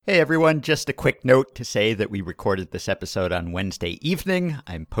Hey everyone, just a quick note to say that we recorded this episode on Wednesday evening.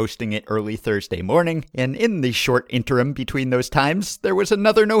 I'm posting it early Thursday morning, and in the short interim between those times, there was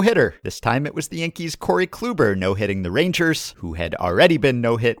another no-hitter. This time it was the Yankees' Corey Kluber no-hitting the Rangers, who had already been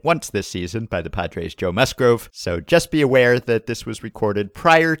no-hit once this season by the Padres' Joe Musgrove. So just be aware that this was recorded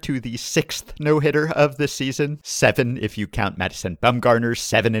prior to the sixth no-hitter of this season, 7 if you count Madison Bumgarner's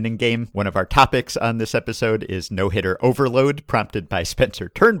 7-inning game. One of our topics on this episode is no-hitter overload, prompted by Spencer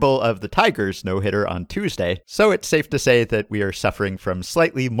Turnbull of the Tigers no-hitter on Tuesday, so it's safe to say that we are suffering from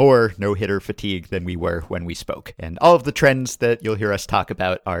slightly more no-hitter fatigue than we were when we spoke. And all of the trends that you'll hear us talk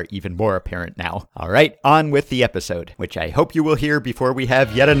about are even more apparent now. All right, on with the episode, which I hope you will hear before we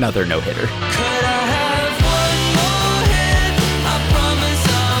have yet another no-hitter.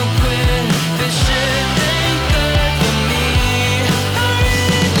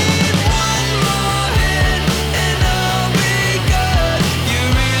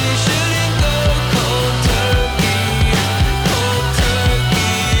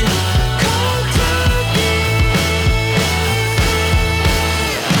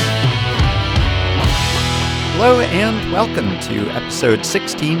 Hello and welcome to episode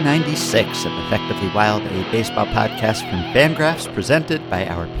 1696 of Effectively Wild, a baseball podcast from Fangraphs presented by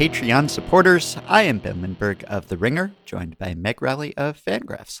our Patreon supporters. I am Ben Lindbergh of The Ringer, joined by Meg Rowley of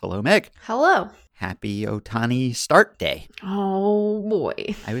Fangraphs. Hello, Meg. Hello. Happy Ohtani start day. Oh,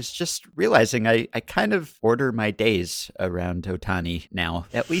 boy. I was just realizing I kind of order my days around Ohtani now,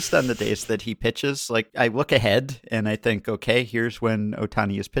 at least on the days that he pitches. Like, I look ahead and I think, okay, here's when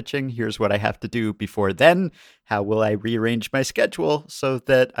Ohtani is pitching. Here's what I have to do before then. How will I rearrange my schedule so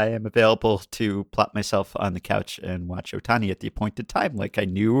that I am available to plop myself on the couch and watch Ohtani at the appointed time? Like I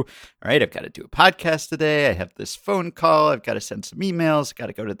knew, all right, I've got to do a podcast today. I have this phone call. I've got to send some emails. I've got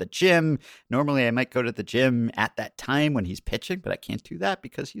to go to the gym. Normally, I might go to the gym at that time when he's pitching, but I can't do that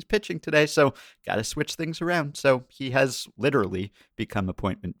because he's pitching today. So got to switch things around. So he has literally become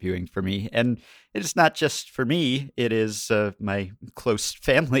appointment viewing for me. And it is not just for me. It is my close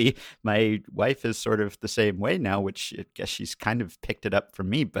family. My wife is sort of the same way now, which I guess she's kind of picked it up from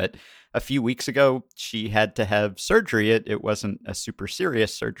me. But a few weeks ago, she had to have surgery. It wasn't a super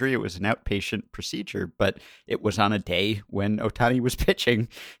serious surgery. It was an outpatient procedure, but it was on a day when Ohtani was pitching.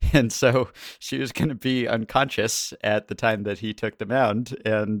 And so she was going to be unconscious at the time that he took the mound.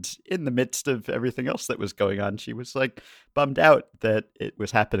 And in the midst of everything else that was going on, she was like bummed out that it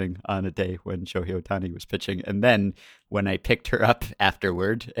was happening on a day when Shohei Ohtani was pitching. And then when I picked her up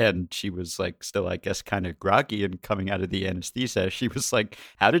afterward and she was like still, I guess, kind of groggy and coming out of the anesthesia, she was like,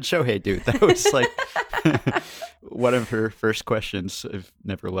 how did Shohei do? That was like one of her first questions. I've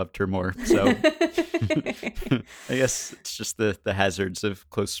never loved her more. So I guess it's just the hazards of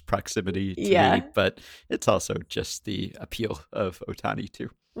close proximity to me, but it's also just the appeal of Ohtani too.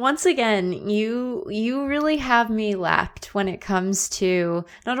 Once again, you really have me lapped when it comes to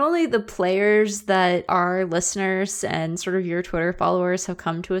not only the players that our listeners and sort of your Twitter followers have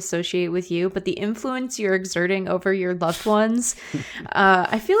come to associate with you, but the influence you're exerting over your loved ones.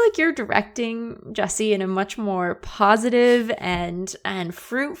 I feel like you're directing Jesse in a much more positive and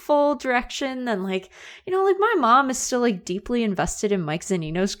fruitful direction than like my mom is still like deeply invested in Mike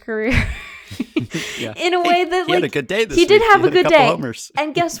Zunino's career. Yeah. In a way that he had a good day this he week. did have a good day. Homers.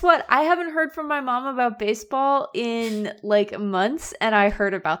 And guess what? I haven't heard from my mom about baseball in like months, and I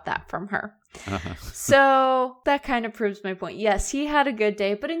heard about that from her. Uh-huh. So that kind of proves my point. Yes, he had a good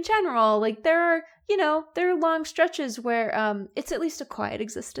day, but in general, like there are long stretches where it's at least a quiet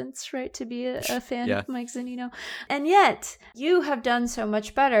existence, right? To be a fan of Mike Zunino. And yet you have done so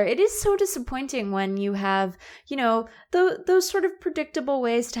much better. It is so disappointing when you have, those sort of predictable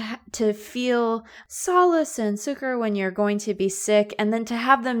ways to feel solace and succor when you're going to be sick, and then to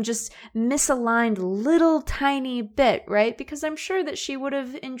have them just misaligned little tiny bit, right? Because I'm sure that she would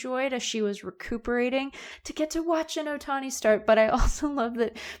have enjoyed, as she was recuperating, to get to watch an Ohtani start. But I also love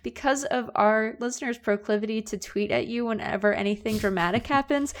that because of our listeners' proclivity to tweet at you whenever anything dramatic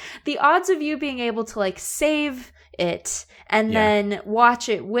happens, the odds of you being able to like save it and then watch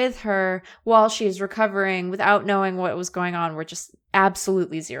it with her while she's recovering without knowing what was going on were just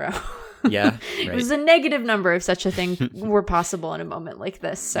absolutely zero. Yeah, right. It was a negative number if such a thing were possible in a moment like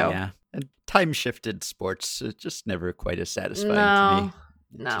this. So yeah, and time-shifted sports just never quite as satisfying to me.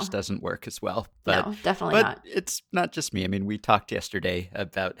 It just doesn't work as well. But, no, definitely not. But it's not just me. I mean, we talked yesterday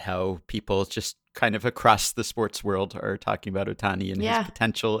about how people just kind of across the sports world are talking about Ohtani and his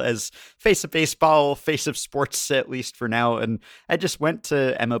potential as face of baseball, face of sports, at least for now. And I just went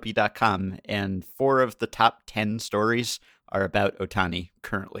to MLB.com, and 4 of the top 10 stories are about Ohtani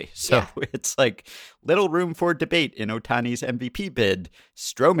currently. So it's like little room for debate in Ohtani's MVP bid.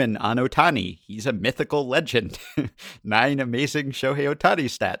 Stroman on Ohtani. He's a mythical legend. 9 amazing Shohei Ohtani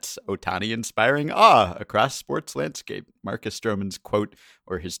stats. Ohtani inspiring awe across sports landscape. Marcus Stroman's quote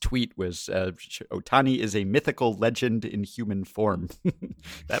or his tweet was, Ohtani is a mythical legend in human form.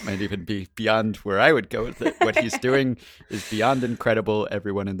 That might even be beyond where I would go with it. What he's doing is beyond incredible.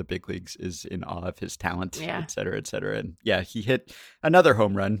 Everyone in the big leagues is in awe of his talent, et cetera, et cetera. And he hit another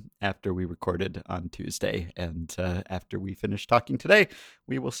home run after we recorded on Tuesday. And after we finish talking today,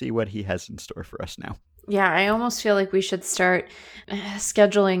 we will see what he has in store for us now. Yeah, I almost feel like we should start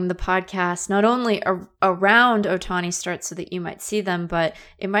scheduling the podcast not only around Ohtani starts so that you might see them, but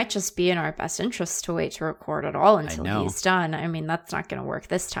it might just be in our best interest to wait to record at all until he's done. I mean, that's not going to work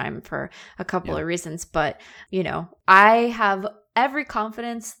this time for a couple of reasons, but, I have every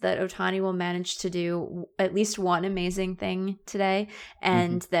confidence that Ohtani will manage to do at least one amazing thing today,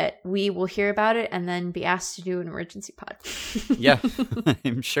 and that we will hear about it and then be asked to do an emergency pod. Yeah,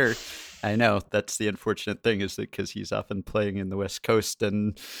 I'm sure. I know. That's the unfortunate thing, is that because he's often playing in the West Coast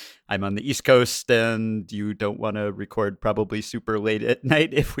and I'm on the East Coast, and you don't want to record probably super late at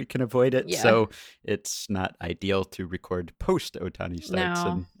night if we can avoid it. Yeah. So it's not ideal to record post Ohtani starts.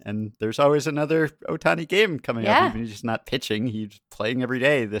 No. And there's always another Ohtani game coming up. Even if he's not pitching, he's playing every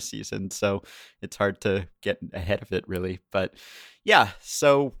day this season. So it's hard to get ahead of it, really. But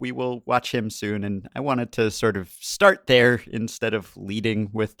so we will watch him soon, and I wanted to sort of start there instead of leading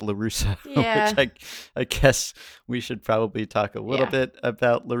with La Russa, which I guess we should probably talk a little bit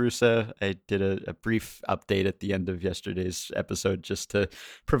about La Russa. I did a brief update at the end of yesterday's episode just to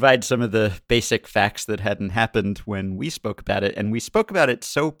provide some of the basic facts that hadn't happened when we spoke about it, and we spoke about it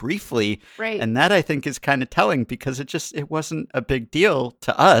so briefly, and that I think is kind of telling, because it wasn't a big deal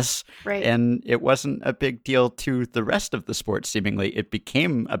to us, and it wasn't a big deal to the rest of the sport, seemingly. It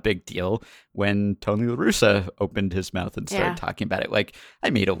became a big deal when Tony La Russa opened his mouth and started talking about it. Like, I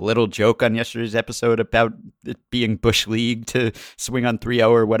made a little joke on yesterday's episode about it being Bush League to swing on 3-0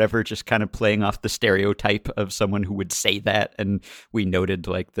 or whatever, just kind of playing off the stereotype of someone who would say that. And we noted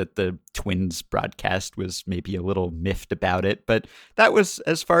like that the Twins broadcast was maybe a little miffed about it, but that was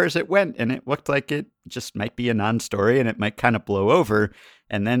as far as it went. And it looked like it just might be a non-story and it might kind of blow over.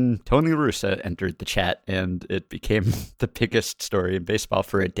 And then Tony La Russa entered the chat, and it became the biggest story in baseball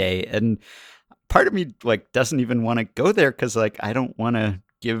for a day. And part of me doesn't even want to go there, because I don't want to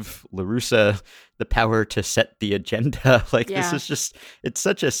give La Russa the power to set the agenda. This is just, it's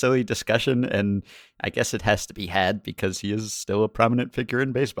such a silly discussion, and I guess it has to be had because he is still a prominent figure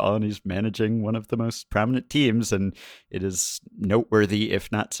in baseball and he's managing one of the most prominent teams, and it is noteworthy,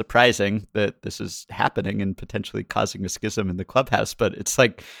 if not surprising, that this is happening and potentially causing a schism in the clubhouse. But it's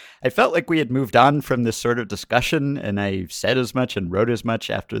I felt like we had moved on from this sort of discussion, and I said as much and wrote as much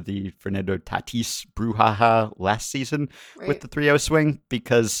after the Fernando Tatis brouhaha last season with the 3-0 swing,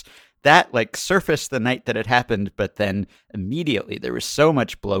 because that surfaced the night that it happened, but then immediately there was so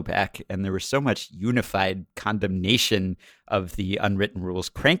much blowback and there was so much unified condemnation of the unwritten rules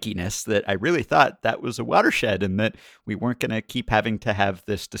crankiness that I really thought that was a watershed, and that we weren't going to keep having to have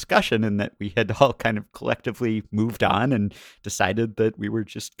this discussion, and that we had all kind of collectively moved on and decided that we were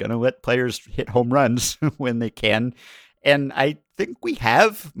just going to let players hit home runs when they can. And I think we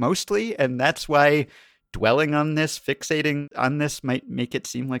have mostly, and that's why dwelling on this, fixating on this might make it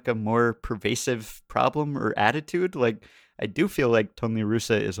seem like a more pervasive problem or attitude. I do feel like Tony La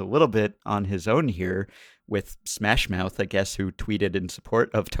Russa is a little bit on his own here with Smash Mouth, I guess, who tweeted in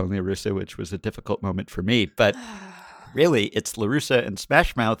support of Tony La Russa, which was a difficult moment for me. But really, it's La Russa and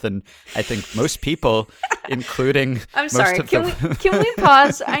Smash Mouth, and I think most people, including I'm sorry, can we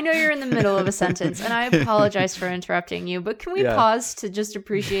pause? I know you're in the middle of a sentence, and I apologize for interrupting you, but can we pause to just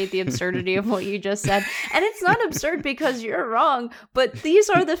appreciate the absurdity of what you just said? And it's not absurd because you're wrong, but these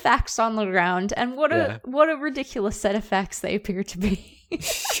are the facts on the ground, and what a ridiculous set of facts they appear to be.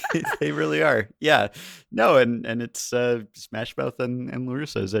 They really are. Yeah. No, and it's Smash Mouth and La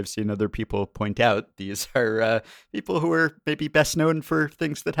Russa, as I've seen other people point out. These are people who are maybe best known for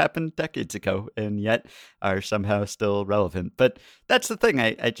things that happened decades ago and yet are somehow still relevant. But that's the thing.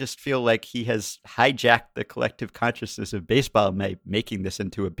 I just feel like he has hijacked the collective consciousness of baseball by making this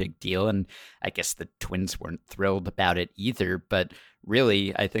into a big deal. And I guess the Twins weren't thrilled about it either, but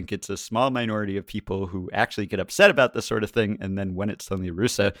really, I think it's a small minority of people who actually get upset about this sort of thing. And then when it's Tony La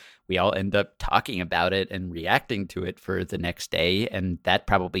Russa, we all end up talking about it and reacting to it for the next day. And that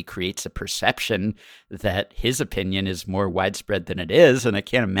probably creates a perception that his opinion is more widespread than it is. And I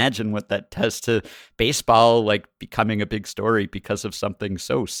can't imagine what that does to baseball, becoming a big story because of something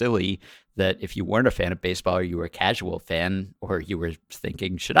so silly that if you weren't a fan of baseball or you were a casual fan or you were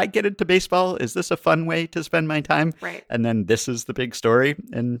thinking, should I get into baseball? Is this a fun way to spend my time? Right. And then this is the big story.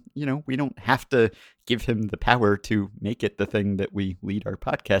 And, we don't have to give him the power to make it the thing that we lead our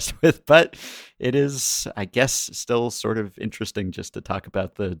podcast with. But it is, I guess, still sort of interesting just to talk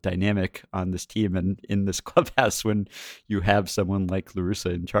about the dynamic on this team and in this clubhouse when you have someone like La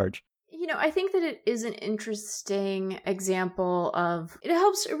Russa in charge. I think that it is an interesting example of,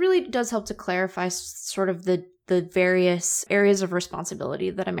 it really does help to clarify sort of the various areas of responsibility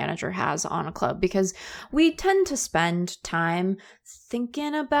that a manager has on a club, because we tend to spend time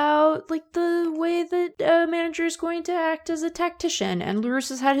thinking about like the way that a manager is going to act as a tactician, and La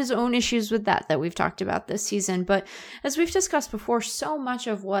Russa's had his own issues with that we've talked about this season. But as we've discussed before, so much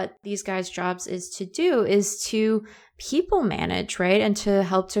of what these guys' jobs is to people manage, right? And to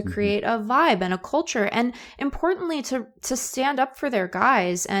help to create a vibe and a culture, and importantly to stand up for their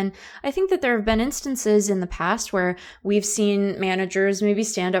guys. And I think that there have been instances in the past where we've seen managers maybe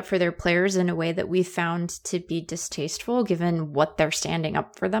stand up for their players in a way that we found to be distasteful given what they're standing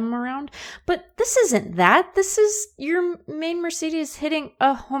up for them around. But this isn't that. This is your main Mercedes hitting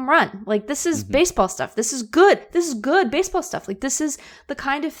a home run. Like, this is baseball stuff. This is good. This is good baseball stuff. Like, this is the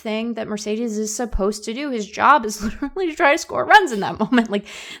kind of thing that Mercedes is supposed to do. His job is literally to try to score runs in that moment. Like,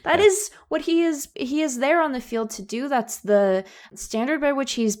 that is what he is there on the field to do. That's the standard by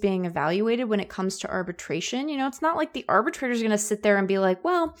which he's being evaluated when it comes to arbitration. It's not like the arbitrator's going to sit there and be like,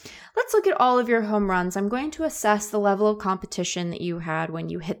 well, let's look at all of your home runs. I'm going to assess the level of competition that you had when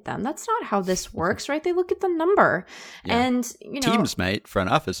you hit them. That's not how this works, right? They look at the number. And, teams might, front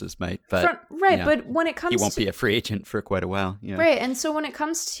offices might, but but when it comes he won't be a free agent for quite a while. Right. And so when it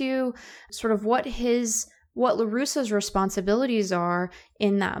comes to sort of what La Russa's responsibilities are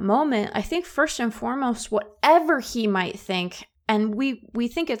in that moment, I think first and foremost, whatever he might think, and we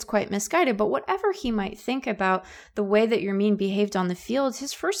think it's quite misguided, but whatever he might think about the way that Yermín behaved on the field,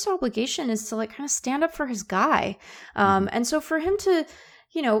 his first obligation is to kind of stand up for his guy. And so for him to,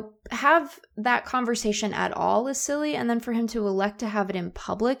 have that conversation at all is silly. And then for him to elect to have it in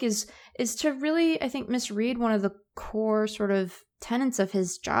public is to really, I think, misread one of the core sort of tenets of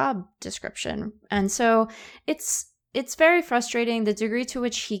his job description. And so it's very frustrating, the degree to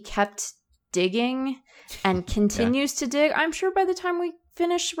which he kept digging and continues to dig. I'm sure by the time we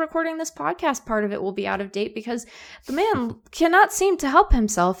finish recording this podcast, part of it will be out of date because the man cannot seem to help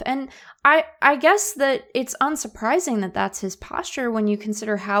himself. And I guess that it's unsurprising that that's his posture when you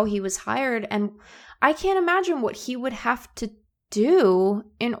consider how he was hired. And I can't imagine what he would have to do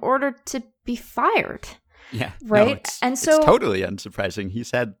in order to be fired. Yeah. Right. No, it's totally unsurprising.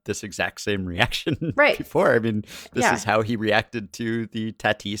 He's had this exact same reaction before. I mean, this is how he reacted to the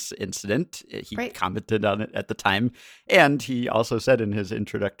Tatis incident. He commented on it at the time. And he also said in his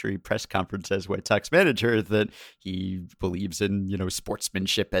introductory press conference as White Sox manager that he believes in,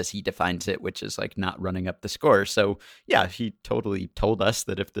 sportsmanship as he defines it, which is like not running up the score. So, yeah, he totally told us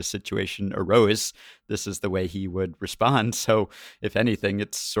that if the situation arose, this is the way he would respond. So, if anything,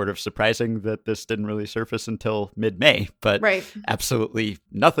 it's sort of surprising that this didn't really surface until mid-May, but absolutely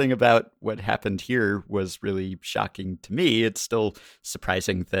nothing about what happened here was really shocking to me. It's still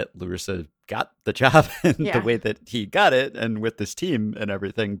surprising that La Russa got the job in the way that he got it and with this team and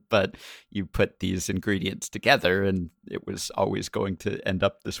everything, but you put these ingredients together and it was always going to end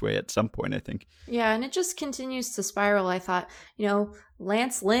up this way at some point, I think. Yeah, and it just continues to spiral. I thought,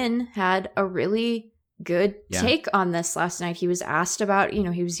 Lance Lynn had a really good take on this last night. He was asked about,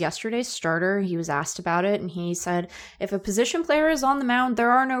 he was yesterday's starter. He was asked about it and he said, if a position player is on the mound,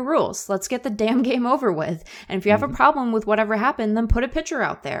 there are no rules. Let's get the damn game over with. And if you have a problem with whatever happened, then put a pitcher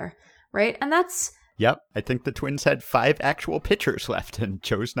out there. Right. And that's... Yep. I think the Twins had 5 actual pitchers left and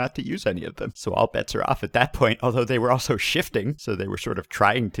chose not to use any of them. So all bets are off at that point, although they were also shifting. So they were sort of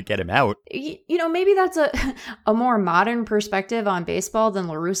trying to get him out. Maybe that's a more modern perspective on baseball than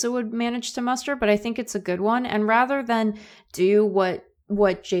La Russa would manage to muster, but I think it's a good one. And rather than do what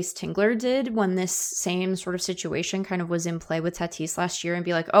Jayce Tingler did when this same sort of situation kind of was in play with Tatis last year and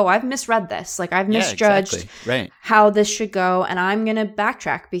be like, oh, I've misread this. Like, I've misjudged how this should go, and I'm going to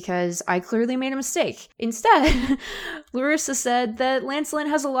backtrack because I clearly made a mistake. Instead, La Russa said that Lance Lynn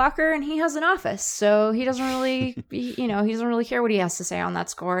has a locker and he has an office. So he doesn't really, he doesn't really care what he has to say on that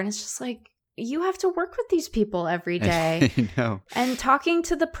score. And it's just like, you have to work with these people every day. I know. And talking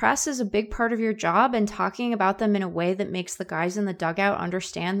to the press is a big part of your job, and talking about them in a way that makes the guys in the dugout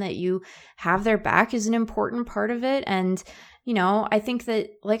understand that you have their back is an important part of it. And I think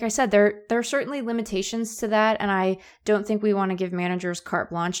that, like I said, there are certainly limitations to that. And I don't think we want to give managers carte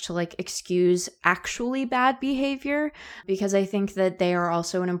blanche to like excuse actually bad behavior, because I think that they are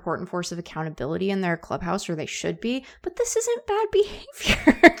also an important force of accountability in their clubhouse, or they should be. But this isn't bad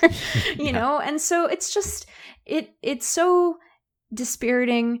behavior, And so it's just, it's so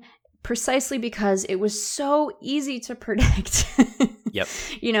dispiriting precisely because it was so easy to predict. Yep.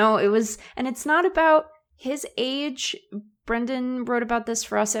 It was, and it's not about his age. Brendan wrote about this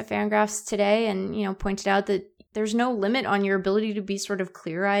for us at Fangraphs today and, pointed out that there's no limit on your ability to be sort of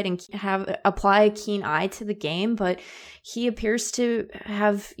clear-eyed and apply a keen eye to the game, but he appears to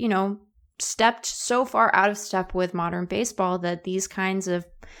have, stepped so far out of step with modern baseball that these kinds of,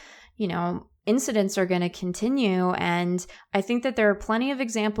 incidents are going to continue. And I think that there are plenty of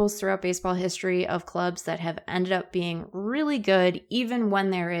examples throughout baseball history of clubs that have ended up being really good, even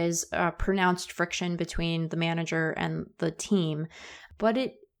when there is pronounced friction between the manager and the team. But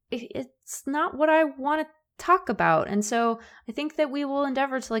it's not what I want to talk about. And so I think that we will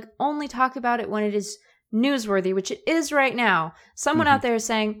endeavor to like only talk about it when it is newsworthy, which it is right now. Someone out there is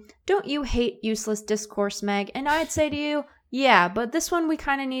saying, don't you hate useless discourse, Meg? And I'd say to you, yeah, but this one we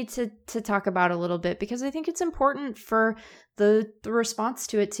kind of need to talk about a little bit, because I think it's important for the response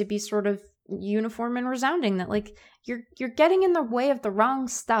to it to be sort of uniform and resounding, that like you're getting in the way of the wrong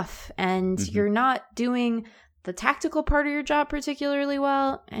stuff, and you're not doing the tactical part of your job particularly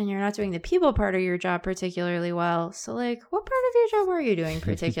well, and you're not doing the people part of your job particularly well. So like, what part of your job are you doing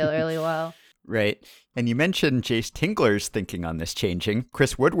particularly well? Right. And you mentioned Jace Tingler's thinking on this changing.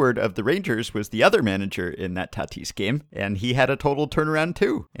 Chris Woodward of the Rangers was the other manager in that Tatis game, and he had a total turnaround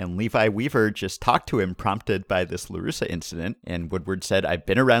too. And Levi Weaver just talked to him, prompted by this La Russa incident. And Woodward said, I've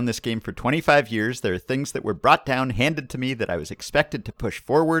been around this game for 25 years. There are things that were brought down, handed to me that I was expected to push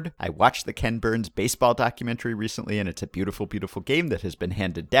forward. I watched the Ken Burns baseball documentary recently, and it's a beautiful, beautiful game that has been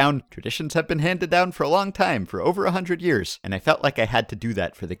handed down. Traditions have been handed down for a long time, for over 100 years. And I felt like I had to do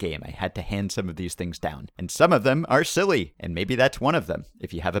that for the game. I had to hand some of these things down. And some of them are silly, and maybe that's one of them.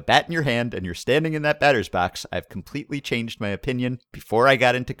 If you have a bat in your hand and you're standing in that batter's box, I've completely changed my opinion. Before I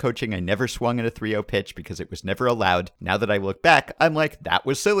got into coaching, I never swung at a 3-0 pitch because it was never allowed. Now that I look back, I'm like, that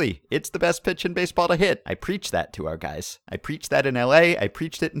was silly. It's the best pitch in baseball to hit. I preach that to our guys. I preached that in LA. I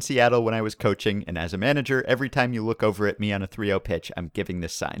preached it in Seattle when I was coaching. And as a manager, every time you look over at me on a 3-0 pitch, I'm giving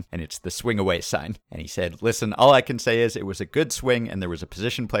this sign, and it's the swing away sign. And he said, listen, all I can say is it was a good swing and there was a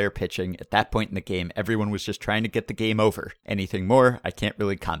position player pitching. At that point in the game, everyone was just trying to get the game over. Anything more, I can't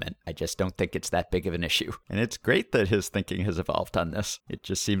really comment. I just don't think it's that big of an issue. And it's great that his thinking has evolved on this. It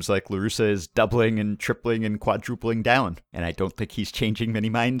just seems like La Russa is doubling and tripling and quadrupling down. And I don't think he's changing many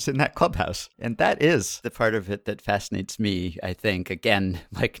minds in that clubhouse. And that is the part of it that fascinates me, I think. Again,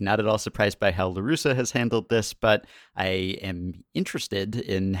 like not at all surprised by how La Russa has handled this, but I am interested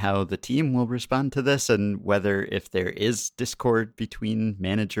in how the team will respond to this, and whether if there is discord between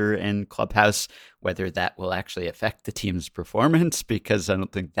manager and clubhouse, whether that will actually affect the team's performance, because I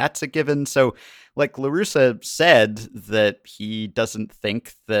don't think that's a given. So like La Russa said that he doesn't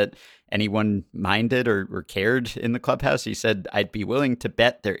think that anyone minded or cared in the clubhouse. He said, I'd be willing to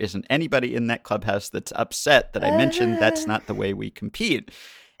bet there isn't anybody in that clubhouse that's upset that I mentioned that's not the way we compete.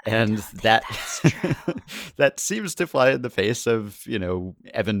 And that that seems to fly in the face of,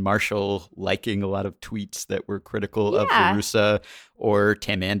 Evan Marshall liking a lot of tweets that were critical of La Russa, or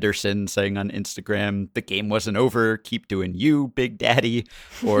Tim Anderson saying on Instagram, the game wasn't over, keep doing you, Big Daddy,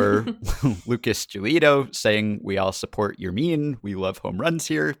 or Lucas Giolito saying, we all support Yermin, we love home runs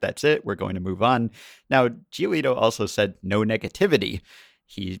here, that's it, we're going to move on. Now, Giolito also said no negativity.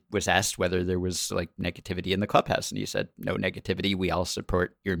 He was asked whether there was like negativity in the clubhouse, and he said, no negativity, we all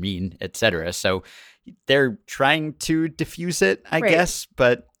support Yermin, etc. So they're trying to diffuse it, I guess,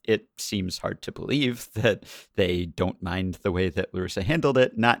 but it seems hard to believe that they don't mind the way that La Russa handled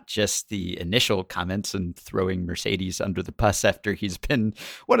it, not just the initial comments and throwing Mercedes under the bus after he's been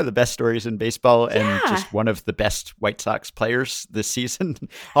one of the best stories in baseball and just one of the best White Sox players this season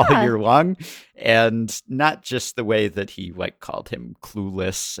all year long. And not just the way that he called him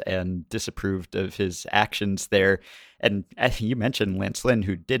clueless and disapproved of his actions there. And you mentioned Lance Lynn,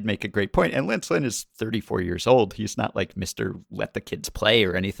 who did make a great point. And Lance Lynn is 34 years old. He's not like Mr. Let the Kids Play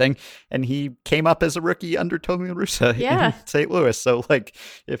or anything. And he came up as a rookie under Tony La Russa in St. Louis. So,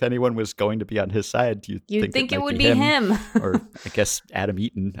 if anyone was going to be on his side, you'd think it would be him. Or I guess Adam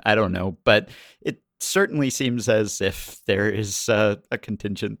Eaton. I don't know. But certainly seems as if there is a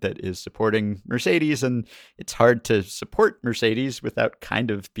contingent that is supporting Mercedes, and it's hard to support Mercedes without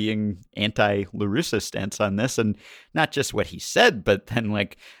kind of being anti-La Russa stance on this, and not just what he said, but then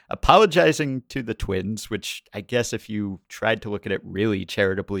like apologizing to the Twins, which I guess if you tried to look at it really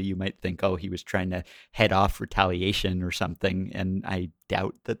charitably, you might think, oh, he was trying to head off retaliation or something, and I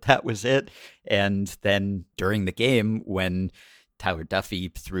doubt that that was it. And then during the game, when Tyler Duffy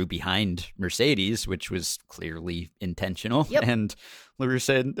threw behind Mercedes, which was clearly intentional. Yep. And La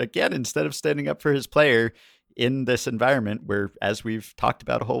Russa, again, instead of standing up for his player in this environment where, as we've talked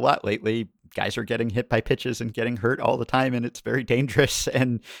about a whole lot lately, guys are getting hit by pitches and getting hurt all the time, and it's very dangerous,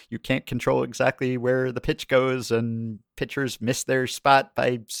 and you can't control exactly where the pitch goes, and pitchers miss their spot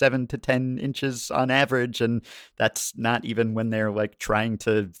by 7 to 10 inches on average, and that's not even when they're like trying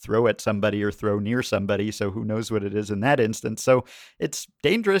to throw at somebody or throw near somebody, so who knows what it is in that instance. So it's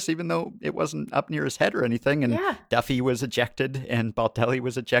dangerous, even though it wasn't up near his head or anything, and Duffy was ejected and Baldelli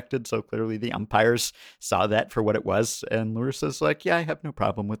was ejected, so clearly the umpires saw that for what it was, and La Russa's like, yeah, I have no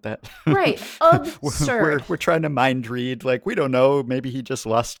problem with that. Right. Absurd. We're trying to mind read, like, we don't know, maybe he just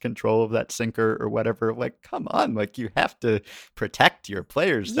lost control of that sinker or whatever. Like, come on, like, you have to protect your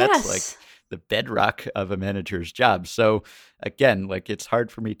players. That's like the bedrock of a manager's job. So again, like, it's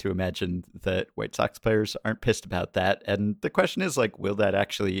hard for me to imagine that White Sox players aren't pissed about that. And the question is, like, will that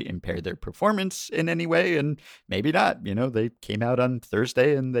actually impair their performance in any way? And maybe not. You know, they came out on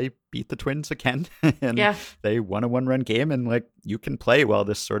Thursday and they beat the Twins again, and they won a 1-run game, and like, you can play while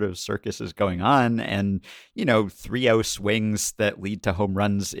this sort of circus is going on. And, you know, 3-0 swings that lead to home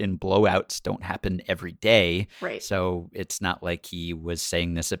runs in blowouts don't happen every day. Right. So it's not like he was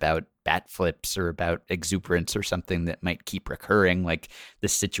saying this about bat flips or about exuberance or something that might keep recurring. Like,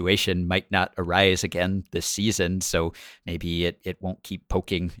 this situation might not arise again this season, so maybe it won't keep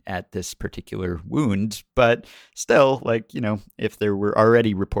poking at this particular wound. But still, like, you know, if there were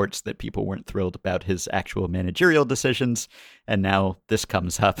already reports that people weren't thrilled about his actual managerial decisions, and now this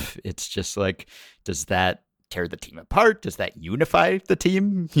comes up, it's just like, does that tear the team apart? Does that unify the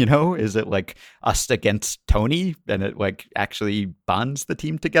team? You know, is it like us against Tony, and it like actually bonds the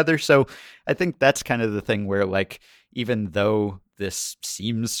team together? So I think that's kind of the thing where, like, even though this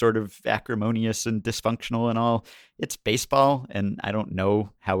seems sort of acrimonious and dysfunctional and all, it's baseball, and I don't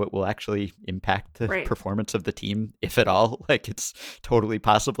know how it will actually impact the performance of the team, if at all. Like, it's totally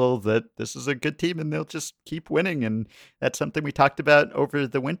possible that this is a good team and they'll just keep winning. And that's something we talked about over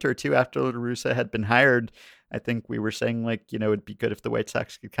the winter too, after La Russa had been hired. I think we were saying, like, you know, it'd be good if the White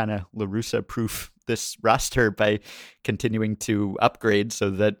Sox could kind of La Russa proof this roster by continuing to upgrade, so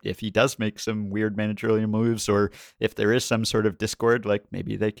that if he does make some weird managerial moves, or if there is some sort of discord, like,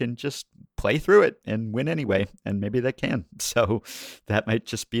 maybe they can just play through it and win anyway. And maybe they can. So that might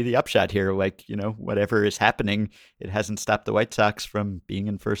just be the upshot here. Like, you know, whatever is happening, it hasn't stopped the White Sox from being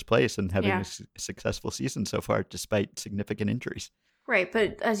in first place and having a successful season so far, despite significant injuries. Right,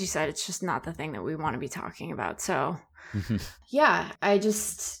 but as you said, it's just not the thing that we want to be talking about. So,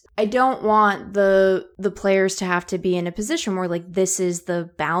 I don't want the players to have to be in a position where, like, this is the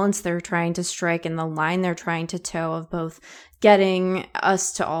balance they're trying to strike and the line they're trying to toe of both getting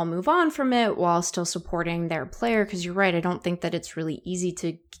us to all move on from it while still supporting their player. Because you're right, I don't think that it's really easy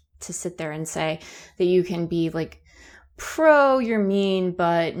to sit there and say that you can be, like, pro, you're mean,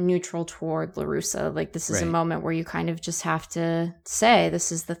 but neutral toward La Russa. Like, this is a moment where you kind of just have to say,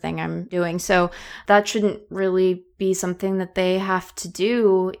 this is the thing I'm doing. So that shouldn't really be something that they have to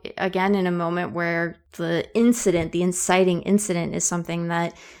do, again, in a moment where the inciting incident is something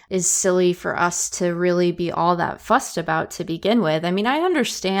that is silly for us to really be all that fussed about to begin with. I mean, I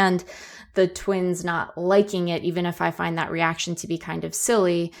understand the Twins not liking it, even if I find that reaction to be kind of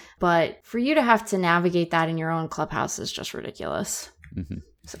silly. But for you to have to navigate that in your own clubhouse is just ridiculous.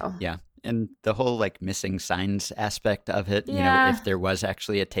 So, yeah. And the whole, like, missing signs aspect of it, you know, if there was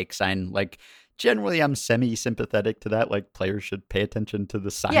actually a take sign, like, generally I'm semi-sympathetic to that. Like, players should pay attention to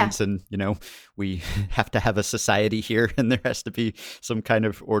the signs, and, you know, we have to have a society here, and there has to be some kind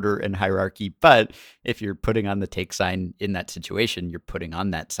of order and hierarchy. But if you're putting on the take sign in that situation, you're putting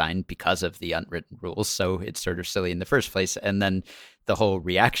on that sign because of the unwritten rules. So it's sort of silly in the first place. And then the whole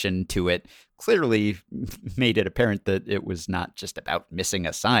reaction to it clearly made it apparent that it was not just about missing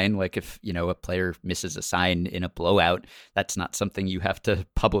a sign. Like, if, you know, a player misses a sign in a blowout, that's not something you have to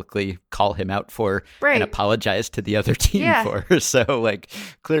publicly call him out for and apologize to the other team for. So, like,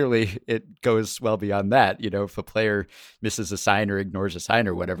 clearly it goes well beyond that. You know, if a player misses a sign or ignores a sign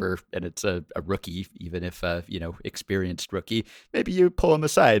or whatever, and it's a rookie, even if you know, experienced rookie, maybe you pull him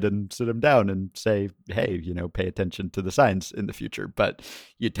aside and sit him down and say, hey, you know, pay attention to the signs in the future. but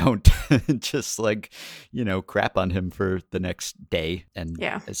you don't just crap on him for the next day and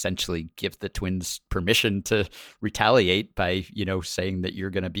essentially give the Twins permission to retaliate by, saying that you're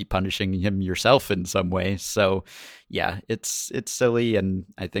going to be punishing him yourself in some way. So yeah, it's silly. And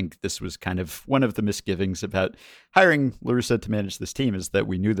I think this was kind of one of the misgivings about hiring La Russa to manage this team, is that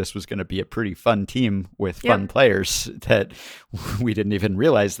we knew this was going to be a pretty fun team with fun players, that we didn't even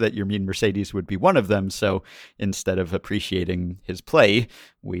realize that Yermin Mercedes would be one of them. So instead of appreciating his play,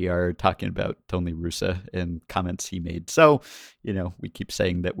 we are talking about Tony La Russa and comments he made. So, we keep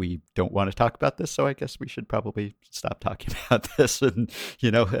saying that we don't want to talk about this. So I guess we should probably stop talking about this and,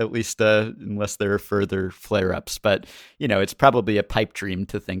 at least unless there are further flare-ups. But, it's probably a pipe dream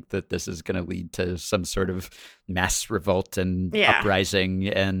to think that this is going to lead to some sort of mass revolt and uprising,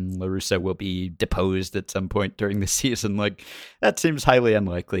 and La Russa will be deposed at some point during the season. That seems highly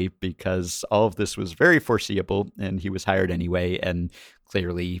unlikely, because all of this was very foreseeable and he was hired anyway. And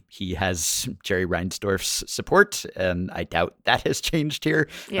clearly he has Jerry Reinsdorf's support, and I doubt that has changed here.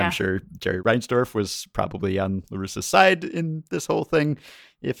 Yeah. I'm sure Jerry Reinsdorf was probably on La Russa's side in this whole thing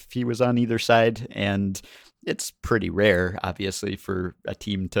if he was on either side. And it's pretty rare, obviously, for a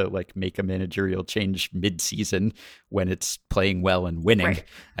team to make a managerial change mid-season when it's playing well and winning. Right.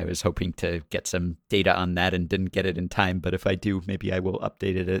 I was hoping to get some data on that and didn't get it in time. But if I do, maybe I will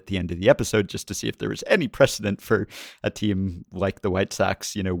update it at the end of the episode just to see if there was any precedent for a team like the White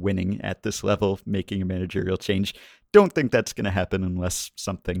Sox, winning at this level, making a managerial change. Don't think that's going to happen unless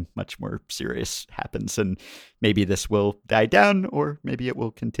something much more serious happens. And maybe this will die down, or maybe it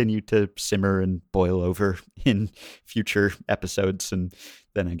will continue to simmer and boil over in future episodes. And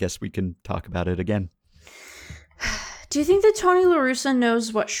then I guess we can talk about it again. Do you think that Tony La Russa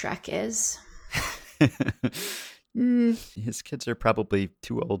knows what Shrek is? His kids are probably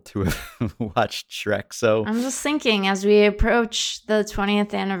too old to have watched Shrek, so I'm just thinking, as we approach the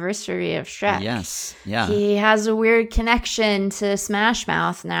 20th anniversary of Shrek, he has a weird connection to Smash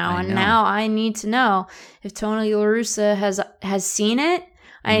Mouth now, now I need to know if Tony La Russa has seen it.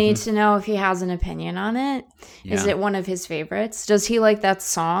 I need to know if he has an opinion on it. Yeah. Is it one of his favorites? Does he like that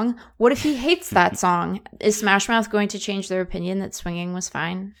song? What if he hates that song? Is Smash Mouth going to change their opinion that swinging was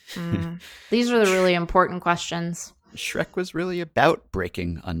fine? These are the really important questions. Shrek was really about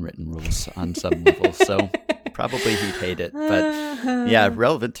breaking unwritten rules on some level, so probably he'd hate it. But yeah,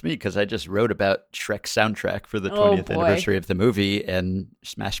 relevant to me because I just wrote about Shrek's soundtrack for the 20th anniversary of the movie, and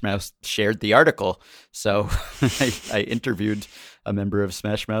Smash Mouth shared the article. So I interviewed a member of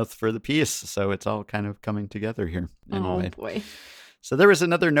Smash Mouth for the piece. So it's all kind of coming together here. Anyway. Oh boy. So there was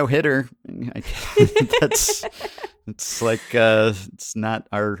another no-hitter. It's not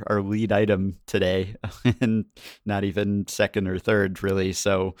our lead item today, and not even second or third, really.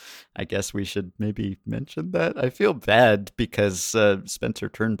 So I guess we should maybe mention that. I feel bad because Spencer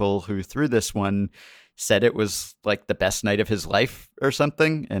Turnbull, who threw this one, said it was like the best night of his life or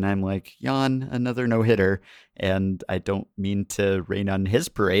something. And I'm like, yawn, another no-hitter. And I don't mean to rain on his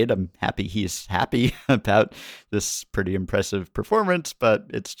parade. I'm happy he's happy about this pretty impressive performance, but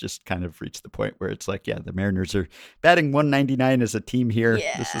it's just kind of reached the point where it's like, yeah, the Mariners are batting 199 as a team here.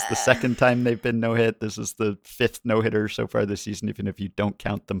 Yeah. This is the second time they've been no-hit. This is the fifth no-hitter so far this season, even if you don't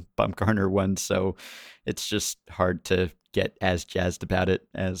count the Bumgarner one. So it's just hard to get as jazzed about it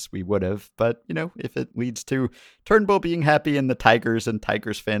as we would have. But, if it leads to Turnbull being happy and the Tigers and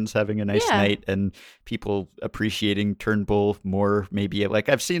Tigers fans having a nice night and people appreciating Turnbull more, maybe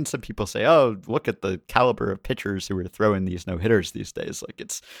I've seen some people say, oh, look at the caliber of pitchers who are throwing these no-hitters these days.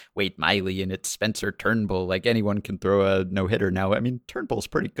 It's Wade Miley and it's Spencer Turnbull. Anyone can throw a no-hitter now. I mean, Turnbull's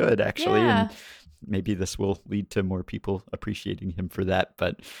pretty good, actually. Yeah. And maybe this will lead to more people appreciating him for that.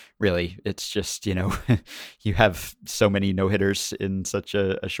 But really, it's just, you have so many no-hitters in such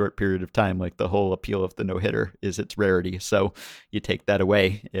a short period of time. The whole appeal of the no-hitter is its rarity. So you take that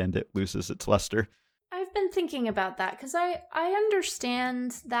away and it loses its luster. I've been thinking about that because I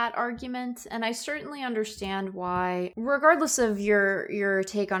understand that argument, and I certainly understand why, regardless of your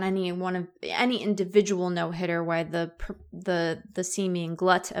take on any individual no-hitter, why the seeming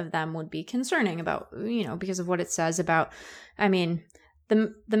glut of them would be concerning about, because of what it says about,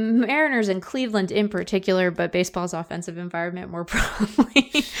 the Mariners and Cleveland in particular, but baseball's offensive environment more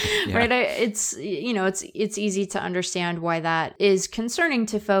broadly, right? It's easy to understand why that is concerning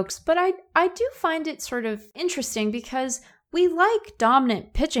to folks, but I do find it sort of interesting because we like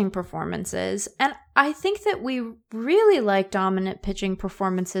dominant pitching performances, and I think that we really like dominant pitching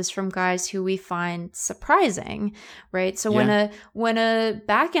performances from guys who we find surprising, right? So when a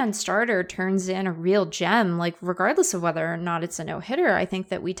back end starter turns in a real gem, like regardless of whether or not it's a no-hitter, I think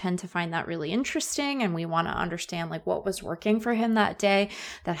that we tend to find that really interesting, and we want to understand like what was working for him that day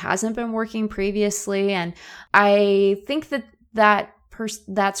that hasn't been working previously. And I think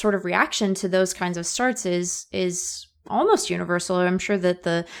that sort of reaction to those kinds of starts is almost universal. I'm sure that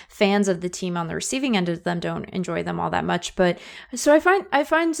the fans of the team on the receiving end of them don't enjoy them all that much. But so I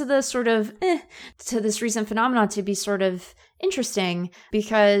find the sort of to this recent phenomenon to be sort of interesting,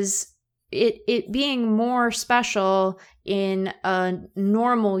 because it being more special in a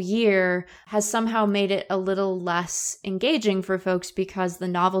normal year has somehow made it a little less engaging for folks, because the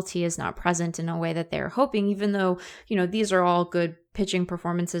novelty is not present in a way that they're hoping, even though, these are all good pitching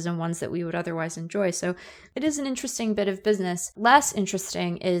performances and ones that we would otherwise enjoy. So it is an interesting bit of business. Less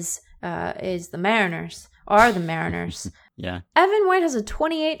interesting is the Mariners. Yeah. Evan White has a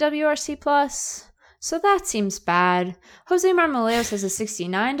 28 WRC plus. So that seems bad. Jose Marmoleos has a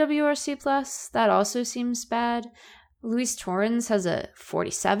 69 WRC plus. That also seems bad. Luis Torrens has a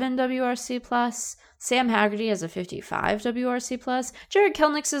 47 WRC plus. Sam Haggerty has a 55 WRC plus. Jared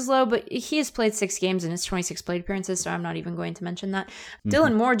Kelnick's is low, but he has played 6 games in his 26 plate appearances, so I'm not even going to mention that.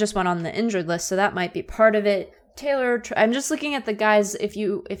 Dylan Moore just went on the injured list, so that might be part of it. Taylor, I'm just looking at the guys. If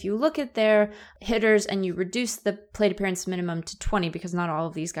you look at their hitters and you reduce the plate appearance minimum to 20, because not all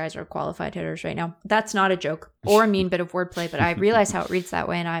of these guys are qualified hitters right now. That's not a joke or a mean bit of wordplay, but I realize how it reads that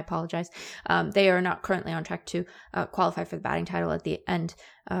way, and I apologize. They are not currently on track to qualify for the batting title at the end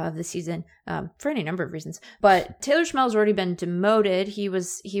of the season for any number of reasons. But Taylor Schmell's already been demoted. He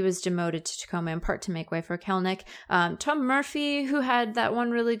was demoted to Tacoma in part to make way for Kelnick. Tom Murphy, who had that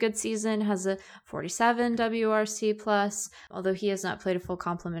one really good season, has a 47 WRC plus, although he has not played a full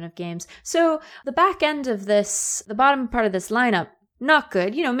complement of games. So the back end of this, the bottom part of this lineup, not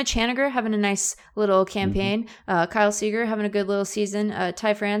good. Mitch Haniger having a nice little campaign. Kyle Seager having a good little season.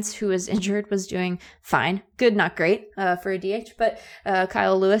 Ty France, who was injured, was doing fine. Good, not great for a DH. But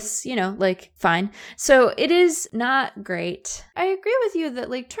Kyle Lewis, fine. So it is not great. I agree with you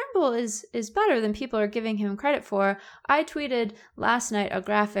that Turnbull is better than people are giving him credit for. I tweeted last night a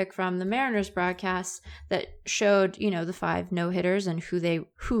graphic from the Mariners broadcast that showed, the 5 no-hitters and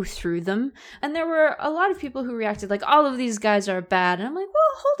who threw them. And there were a lot of people who reacted like, all of these guys are bad. And I'm like,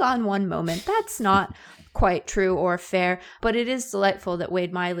 well, hold on one moment. That's not quite true or fair, but it is delightful that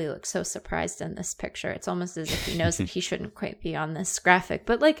Wade Miley looks so surprised in this picture. It's almost as if he knows that he shouldn't quite be on this graphic.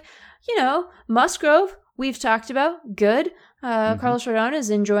 But Musgrove, we've talked about, good. Carlos Rodon is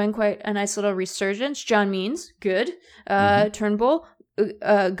enjoying quite a nice little resurgence. John Means, good. Turnbull,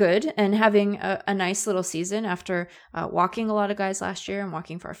 good, and having a nice little season after walking a lot of guys last year and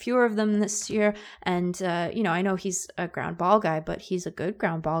walking far fewer of them this year. And, I know he's a ground ball guy, but he's a good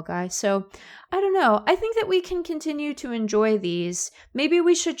ground ball guy. So I don't know. I think that we can continue to enjoy these. Maybe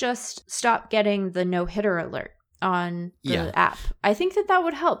we should just stop getting the no-hitter alert on the app. I think that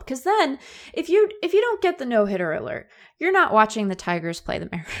would help, because then if you don't get the no-hitter alert, you're not watching the Tigers play the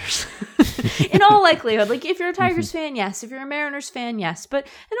Mariners. In all likelihood, if you're a Tigers fan, yes. If you're a Mariners fan, yes. But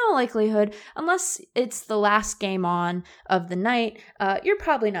in all likelihood, unless it's the last game on of the night, you're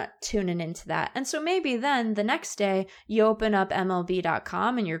probably not tuning into that. And so maybe then the next day you open up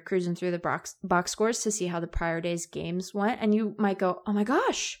MLB.com and you're cruising through the box scores to see how the prior day's games went, and you might go, oh my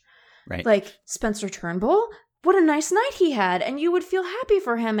gosh, right? Spencer Turnbull, what a nice night he had. And you would feel happy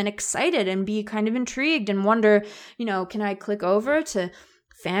for him and excited and be kind of intrigued and wonder, can I click over to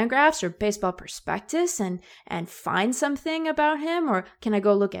Fangraphs or Baseball Prospectus and find something about him? Or can I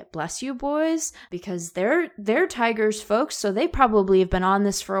go look at Bless You Boys? Because they're Tigers folks, so they probably have been on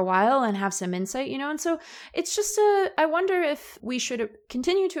this for a while and have some insight, And so it's just I wonder if we should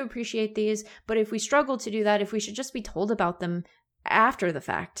continue to appreciate these, but if we struggle to do that, if we should just be told about them after the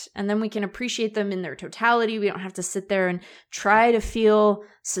fact, and then we can appreciate them in their totality. We don't have to sit there and try to feel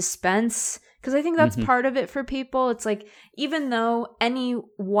suspense, because I think that's part of it for people. It's even though any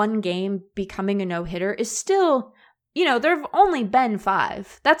one game becoming a no-hitter is still, there have only been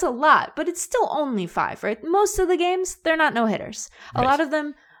 5. That's a lot, but it's still only 5, right? Most of the games, they're not no-hitters. Right. A lot of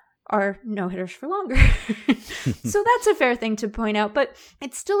them are no-hitters for longer. So that's a fair thing to point out, but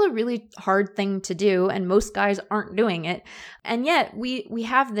it's still a really hard thing to do, and most guys aren't doing it. And yet we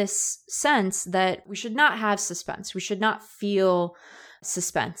have this sense that we should not have suspense. We should not feel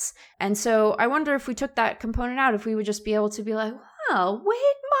suspense. And so I wonder if we took that component out, if we would just be able to be like, wow,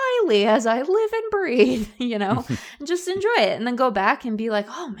 Wade Miley as I live and breathe, and just enjoy it, and then go back and be like,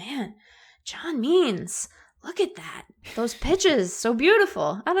 oh man, John Means, look at that. Those pitches, so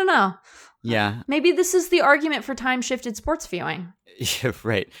beautiful. I don't know. Yeah. Maybe this is the argument for time-shifted sports viewing. Yeah,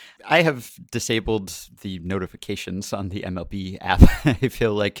 right. I have disabled the notifications on the MLB app. I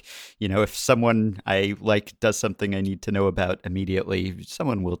feel like, if someone I like does something I need to know about immediately,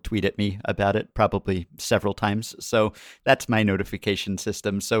 someone will tweet at me about it probably several times. So that's my notification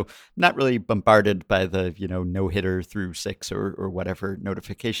system. So I'm not really bombarded by the, no-hitter through 6 or whatever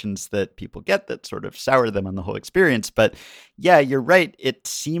notifications that people get that sort of sour them on the whole experience. But yeah, you're right. It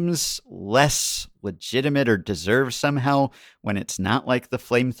seems less legitimate or deserved somehow when it's not like the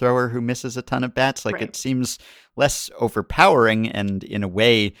flamethrower who misses a ton of bats. Like, it seems less overpowering, and in a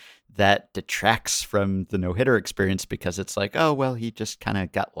way that detracts from the no-hitter experience, because it's like, oh, well, he just kind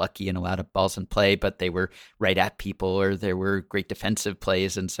of got lucky in a lot of balls in play, but they were right at people, or there were great defensive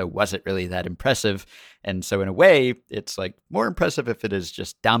plays, and so was it really that impressive? And so in a way, it's like more impressive if it is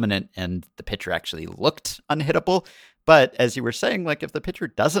just dominant and the pitcher actually looked unhittable. But as you were saying, like, if the pitcher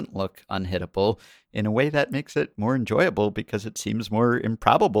doesn't look unhittable, in a way that makes it more enjoyable because it seems more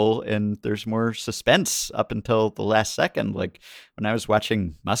improbable and there's more suspense up until the last second. Like, when I was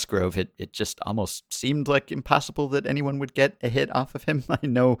watching Musgrove, it just almost seemed like impossible that anyone would get a hit off of him. I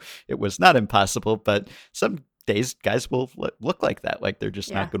know it was not impossible, but some days guys will look like that, like they're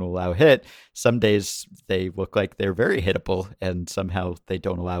just not going to allow a hit. Some days they look like they're very hittable and somehow they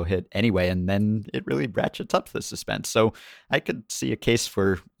don't allow a hit anyway, and then it really ratchets up the suspense. So I could see a case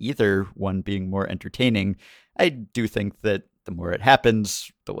for either one being more entertaining. I do think that the more it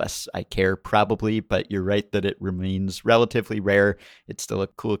happens, the less I care probably, but you're right that it remains relatively rare. It's still a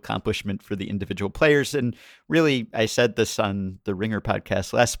cool accomplishment for the individual players. And really, I said this on the Ringer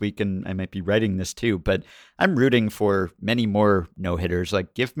podcast last week, and I might be writing this too, but I'm rooting for many more no-hitters.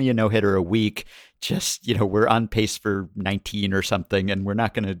 Like, give me a no-hitter a week. Just, we're on pace for 19 or something, and we're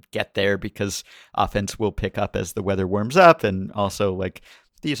not going to get there because offense will pick up as the weather warms up. And also, like,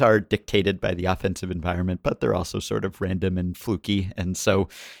 these are dictated by the offensive environment, but they're also sort of random and fluky. And so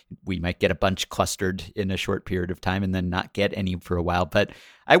we might get a bunch clustered in a short period of time and then not get any for a while. But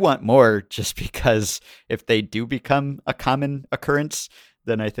I want more, just because if they do become a common occurrence,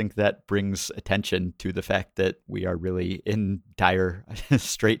 then I think that brings attention to the fact that we are really in dire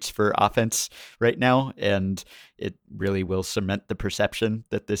straits for offense right now. And it really will cement the perception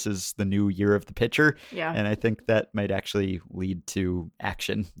that this is the new year of the pitcher. Yeah. And I think that might actually lead to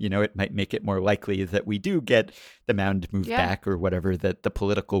action. It might make it more likely that we do get the mound moved back or whatever, that the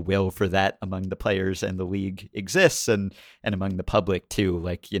political will for that among the players and the league exists, and among the public too.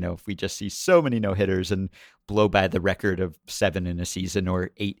 Like, if we just see so many no-hitters and blow by the record of 7 in a season, or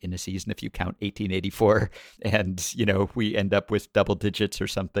 8 in a season if you count 1884, and, we end up with double digits or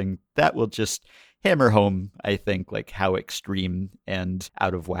something, that will just hammer home, I think, like how extreme and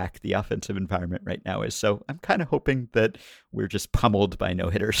out of whack the offensive environment right now is. So I'm kind of hoping that we're just pummeled by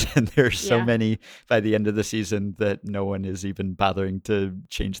no-hitters, and there's so many by the end of the season that no one is even bothering to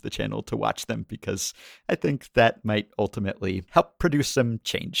change the channel to watch them, because I think that might ultimately help produce some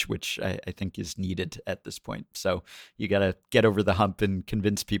change, which I think is needed at this point. So you got to get over the hump and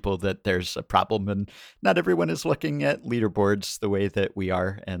convince people that there's a problem, and not everyone is looking at leaderboards the way that we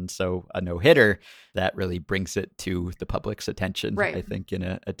are. And so a no-hitter, that really brings it to the public's attention, I think, in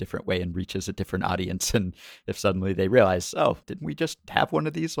a different way, and reaches a different audience. And if suddenly they realize, oh, didn't we just have one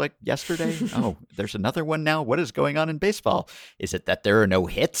of these like yesterday? Oh, there's another one now. What is going on in baseball? Is it that there are no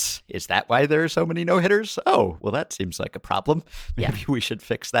hits? Is that why there are so many no-hitters? Oh, well, that seems like a problem. Maybe we should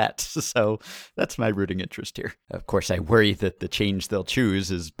fix that. So that's my rooting interest here. Of course, I worry that the change they'll choose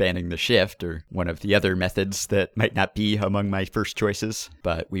is banning the shift, or one of the other methods that might not be among my first choices,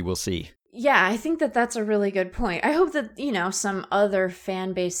 but we will see. Yeah, I think that that's a really good point. I hope that, some other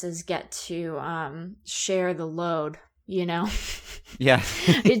fan bases get to share the load, Yeah.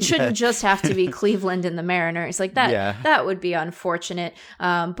 It shouldn't just have to be Cleveland and the Mariners. Like that, that would be unfortunate.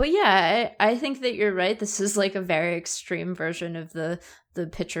 But yeah, I think that you're right. This is like a very extreme version of the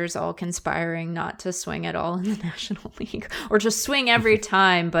pitchers all conspiring not to swing at all in the National League, or just swing every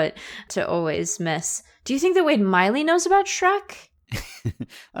time, but to always miss. Do you think that Wade Miley knows about Shrek?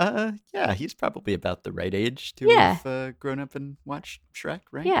 Yeah, he's probably about the right age to have grown up and watched Shrek,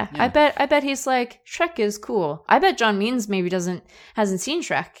 right? Yeah, I bet he's like, Shrek is cool. I bet John Means maybe hasn't seen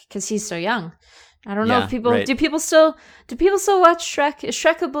Shrek because he's so young. I don't know if people do people still watch Shrek? Is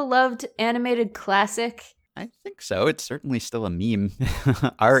Shrek a beloved animated classic? I think so. It's certainly still a meme.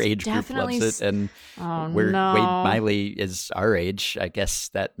 Our age group loves it, and Wade Miley is our age. I guess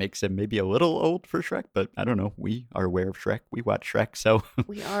that makes him maybe a little old for Shrek, but I don't know. We are aware of Shrek. We watch Shrek, so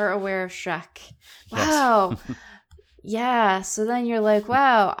we are aware of Shrek. Wow. Yeah, so then you're like,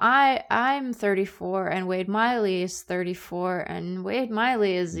 wow, I'm 34 and Wade Miley is 34 and Wade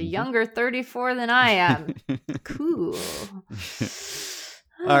Miley is a younger 34 than I am. Cool.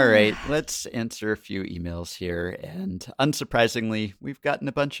 All right, let's answer a few emails here. And unsurprisingly, we've gotten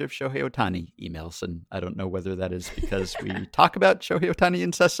a bunch of Shohei Ohtani emails. And I don't know whether that is because we talk about Shohei Ohtani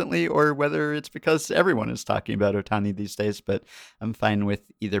incessantly or whether it's because everyone is talking about Ohtani these days, but I'm fine with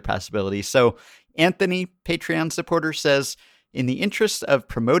either possibility. So Anthony, Patreon supporter, says, in the interest of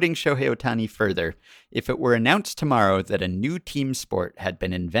promoting Shohei Ohtani further, if it were announced tomorrow that a new team sport had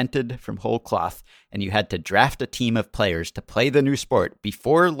been invented from whole cloth and you had to draft a team of players to play the new sport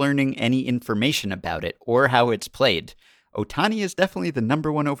before learning any information about it or how it's played, Ohtani is definitely the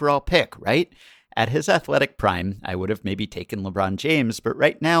number one overall pick, right? At his athletic prime, I would have maybe taken LeBron James, but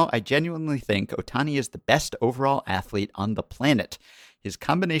right now I genuinely think Ohtani is the best overall athlete on the planet. His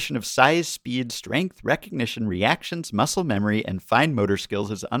combination of size, speed, strength, recognition, reactions, muscle memory, and fine motor skills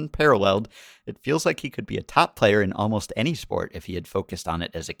is unparalleled. It feels like he could be a top player in almost any sport if he had focused on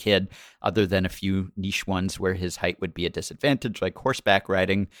it as a kid, other than a few niche ones where his height would be a disadvantage, like horseback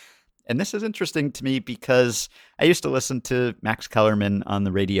riding. And this is interesting to me because I used to listen to Max Kellerman on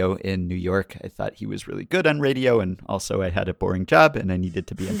the radio in New York. I thought he was really good on radio, and also I had a boring job and I needed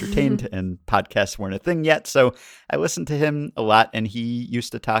to be entertained and podcasts weren't a thing yet. So I listened to him a lot, and he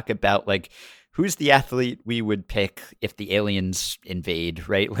used to talk about like, who's the athlete we would pick if the aliens invade,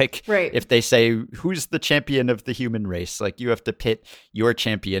 right? Like, Right. if they say, who's the champion of the human race? Like, you have to pit your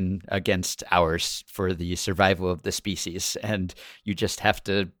champion against ours for the survival of the species. And you just have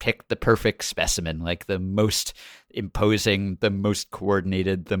to pick the perfect specimen, like the most imposing, the most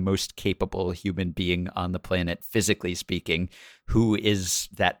coordinated, the most capable human being on the planet, physically speaking. Who is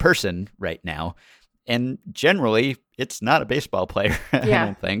that person right now? And generally, it's not a baseball player, I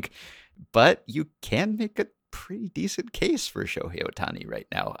don't think. But you can make a pretty decent case for Shohei Ohtani right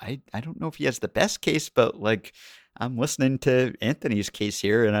now. I don't know if he has the best case, but like, I'm listening to Anthony's case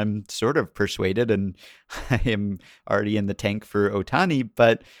here and I'm sort of persuaded, and I am already in the tank for Ohtani,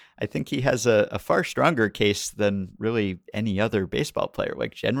 but I think he has a far stronger case than really any other baseball player.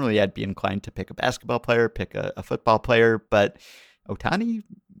 Like, generally, I'd be inclined to pick a basketball player, pick a football player, but Ohtani,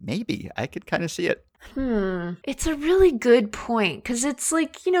 maybe. I could kind of see it. It's a really good point, because it's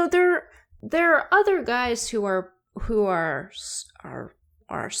like, you know, there are other guys who are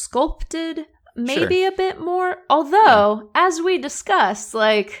sculpted maybe a bit more, although as we discussed,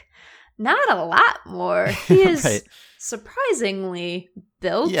 like, not a lot more. He is Right. surprisingly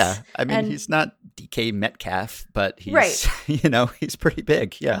built. Yeah, I mean, he's not DK Metcalf, but he's, you know, he's pretty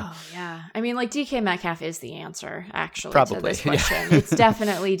big. Yeah. Oh, yeah. I mean, like, DK Metcalf is the answer, actually, Probably, to this question. It's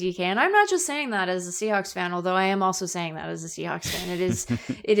definitely DK. And I'm not just saying that as a Seahawks fan, although I am also saying that as a Seahawks fan.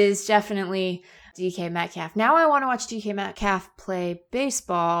 It is definitely DK Metcalf. Now I want to watch DK Metcalf play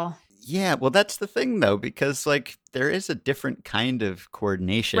baseball. Yeah, well, that's the thing, though, because, like, there is a different kind of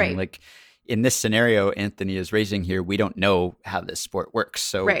coordination. Right. Like, in this scenario Anthony is raising here, we don't know how this sport works.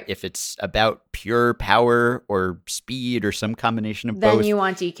 So if it's about pure power or speed or some combination of both. Then you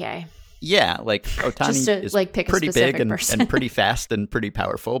want DK. Yeah, like Ohtani is like, pick pretty a big person. and pretty fast and pretty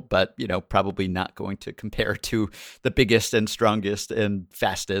powerful, but, you know, probably not going to compare to the biggest and strongest and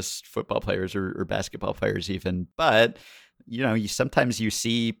fastest football players or basketball players even. But, you know, sometimes you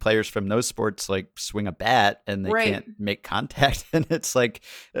see players from those sports like swing a bat and they can't make contact. And it's like,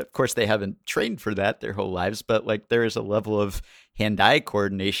 of course, they haven't trained for that their whole lives, but like there is a level of hand-eye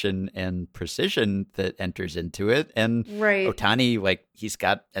coordination and precision that enters into it. And Ohtani, like, he's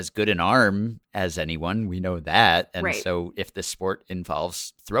got as good an arm as anyone. We know that. And so if the sport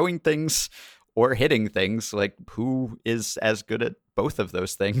involves throwing things or hitting things, like, who is as good at both of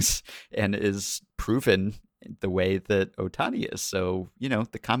those things and is proven the way that Ohtani is? So, you know,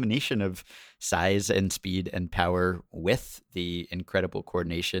 the combination of size and speed and power with the incredible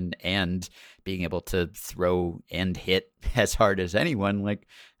coordination and being able to throw and hit as hard as anyone, like,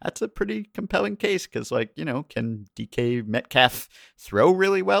 that's a pretty compelling case. Because, like, you know, can DK Metcalf throw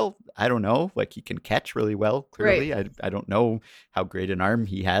really well? I don't know. Like, he can catch really well, clearly. I don't know how great an arm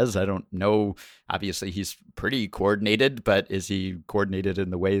he has. I don't know. Obviously, he's pretty coordinated, but is he coordinated in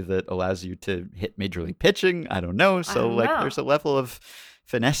the way that allows you to hit major league pitching? I don't know. So, there's a level of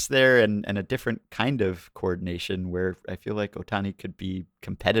finesse there and a different kind of coordination where I feel like Ohtani could be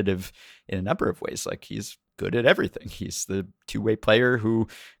competitive in a number of ways. Like, he's good at everything. He's the two-way player who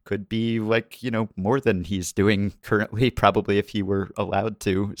could be, like, you know, more than he's doing currently, probably, if he were allowed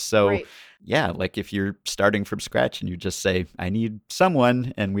to. So yeah, like, if you're starting from scratch and you just say, I need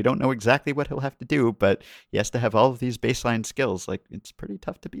someone, and we don't know exactly what he'll have to do, but he has to have all of these baseline skills, like, it's pretty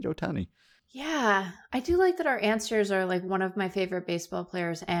tough to beat Ohtani. Yeah, I do like that our answers are like one of my favorite baseball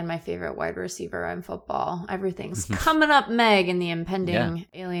players and my favorite wide receiver in football. Everything's coming up Meg in the impending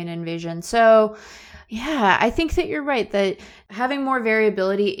alien invasion. So, yeah, I think that you're right that having more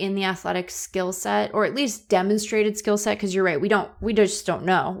variability in the athletic skill set, or at least demonstrated skill set, because you're right, we just don't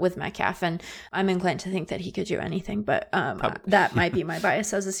know with Metcalf, and I'm inclined to think that he could do anything, but that might be my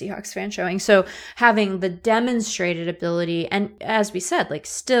bias as a Seahawks fan showing. So having the demonstrated ability, and as we said, like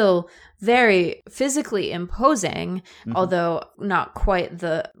still very physically imposing, although not quite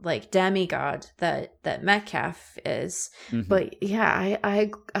the like demigod that Metcalf is. But yeah,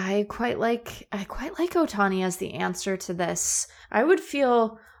 I quite like Ohtani as the answer to this. I'd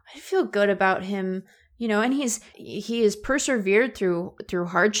feel good about him, you know, and he is persevered through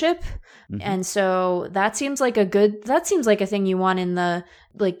hardship. And so that seems like a thing you want in the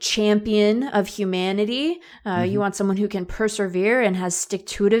like champion of humanity. You want someone who can persevere and has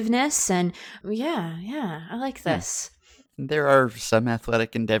stick-to-itiveness, and yeah, I like this. There are some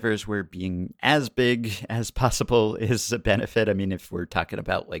athletic endeavors where being as big as possible is a benefit. I mean, if we're talking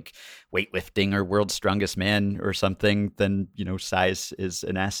about like weightlifting or world's strongest man or something, then, you know, size is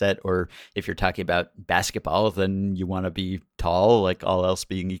an asset. Or if you're talking about basketball, then you want to be tall, like all else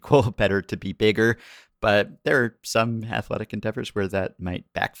being equal, better to be bigger. But there are some athletic endeavors where that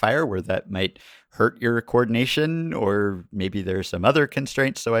might backfire, where that might hurt your coordination, or maybe there's some other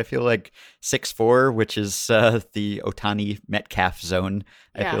constraints. So I feel like 6'4", which is the Ohtani Metcalf zone,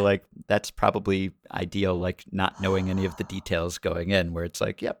 I feel like that's probably ideal, like not knowing any of the details going in, where it's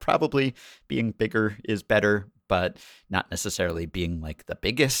like, yeah, probably being bigger is better, but not necessarily being like the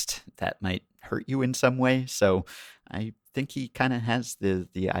biggest. That might hurt you in some way. So I think he kind of has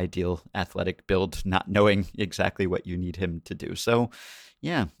the ideal athletic build, not knowing exactly what you need him to do. So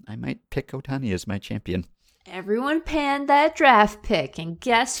yeah, I might pick Ohtani as my champion. Everyone panned that draft pick, and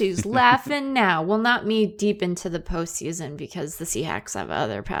guess who's laughing now? Well, not me deep into the postseason because the Seahawks have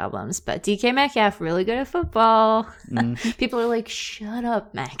other problems, but DK Metcalf, really good at football. People are like, shut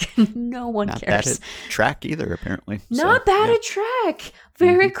up, Mac. No one Not cares. bad at track either, apparently. Not bad at track.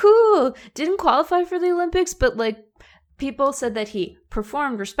 Very cool. Didn't qualify for the Olympics, but like, people said that he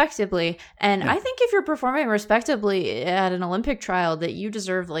performed respectably, and I think if you're performing respectably at an Olympic trial, that you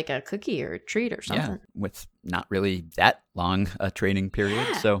deserve like a cookie or a treat or something. Yeah, with not really that long a training period.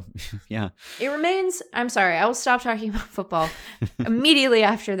 Yeah. So, yeah. It remains, I'm sorry, I will stop talking about football immediately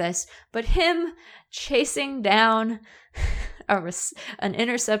after this, but him chasing down an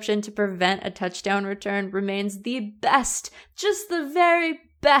interception to prevent a touchdown return remains the best, just the very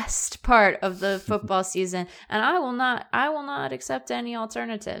best part of the football season, and I will not accept any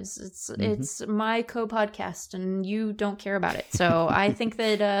alternatives. It's my co-podcast, and you don't care about it. So I think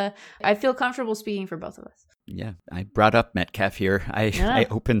that I feel comfortable speaking for both of us. Yeah, I brought up Metcalf here. I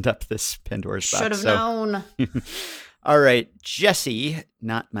opened up this Pandora's box. Should have known. All right, Jessie,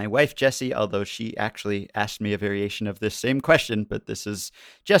 not my wife Jessie, although she actually asked me a variation of this same question, but this is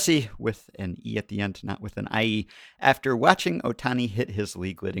Jessie with an E at the end, not with an IE. After watching Ohtani hit his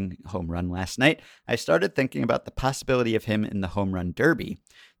league-leading home run last night, I started thinking about the possibility of him in the home run derby.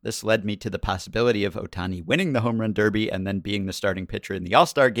 This led me to the possibility of Ohtani winning the home run derby and then being the starting pitcher in the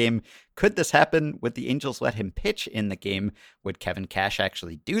All-Star game. Could this happen? Would the Angels let him pitch in the game? Would Kevin Cash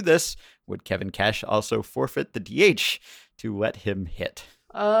actually do this? Would Kevin Cash also forfeit the DH to let him hit?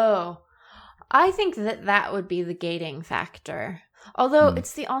 Oh, I think that would be the gating factor. Although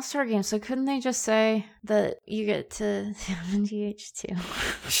it's the All-Star game, so couldn't they just say that you get to have a DH too?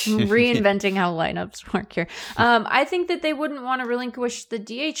 I'm reinventing how lineups work here. I think that they wouldn't want to relinquish the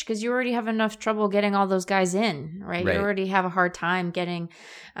DH because you already have enough trouble getting all those guys in, right? You already have a hard time getting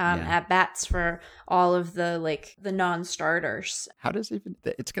at bats for all of the non-starters. How does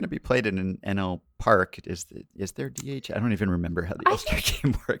it's going to be played in an NL Park? Is there DH? I don't even remember how the All-Star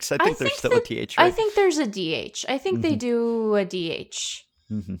game works. I think there's still a DH, right? I think there's a DH. I think they do a DH.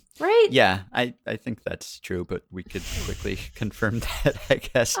 Right? Yeah, I think that's true, but we could quickly confirm that, I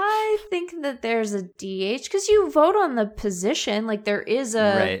guess. I think that there's a DH because you vote on the position. Like there is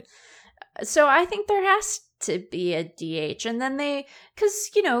a... Right. So I think there has to be a DH. And then because,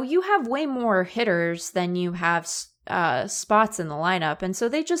 you have way more hitters than you have spots in the lineup. And so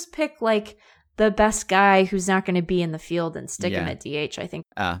they just pick like the best guy who's not going to be in the field and stick him at DH, I think.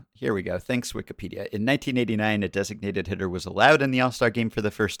 Here we go. Thanks, Wikipedia. In 1989, a designated hitter was allowed in the All-Star game for the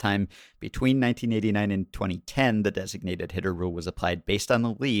first time. Between 1989 and 2010, the designated hitter rule was applied based on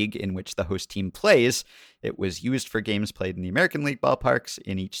the league in which the host team plays. It was used for games played in the American League ballparks.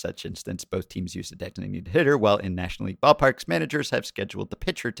 In each such instance, both teams used a designated hitter, while in National League ballparks, managers have scheduled the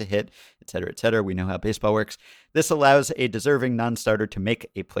pitcher to hit, etc., etc. We know how baseball works. This allows a deserving non-starter to make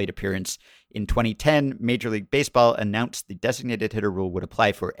a plate appearance In 2010, Major League Baseball announced the designated hitter rule would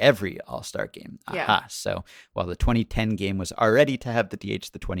apply for every All-Star game. Yeah. Aha. So while the 2010 game was already to have the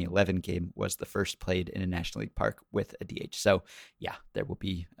DH, the 2011 game was the first played in a National League park with a DH. So yeah, there will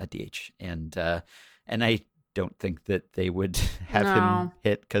be a DH. And I don't think that they would have him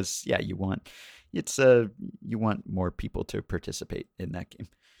hit because, yeah, you want more people to participate in that game.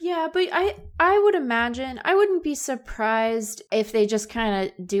 Yeah, but I would imagine, I wouldn't be surprised if they just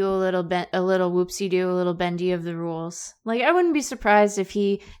kind of do a little whoopsie-do, a little bendy of the rules. Like, I wouldn't be surprised if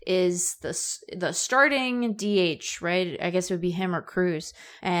he is the starting DH, right? I guess it would be him or Cruz,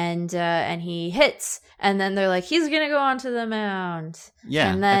 and he hits, and then they're like, he's gonna go onto the mound.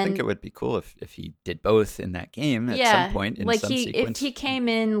 Yeah, and then, I think it would be cool if he did both in that game at some point in some sequence. If he came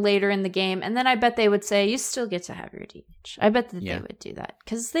in later in the game, and then I bet they would say, you still get to have your DH. I bet that they would do that,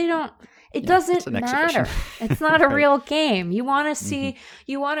 because they don't, it doesn't matter. It's not a real game. You want to see,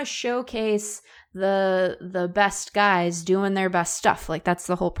 you want to showcase the best guys doing their best stuff. Like, that's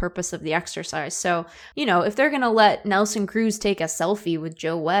the whole purpose of the exercise. So, if they're going to let Nelson Cruz take a selfie with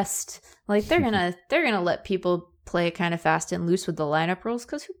Joe West, like, they're going to let people play kind of fast and loose with the lineup rules,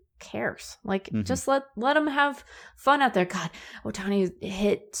 because who cares? Like, just let them have fun out there. God, Ohtani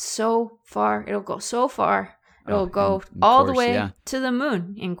hit so far. It'll go so far. It'll go all the way to the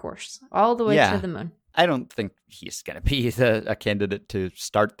moon in course. All the way to the moon. I don't think he's going to be a candidate to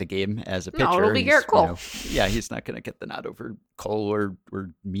start the game as a pitcher. No, it'll be Garrett Cole. He's not going to get the nod over Cole or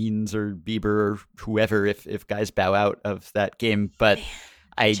Means or Bieber or whoever if guys bow out of that game. But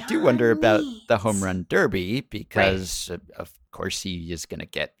I do wonder about the home run derby because, of course, he is going to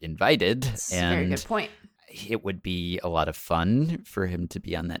get invited. That's a very good point. It would be a lot of fun for him to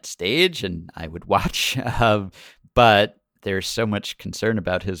be on that stage, and I would watch. But there's so much concern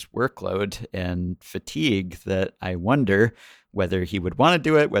about his workload and fatigue that I wonder whether he would want to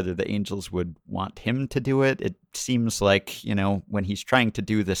do it, whether the Angels would want him to do it. It seems like, when he's trying to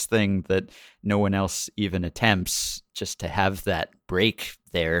do this thing that no one else even attempts, just to have that break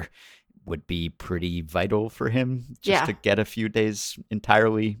there would be pretty vital for him just to get a few days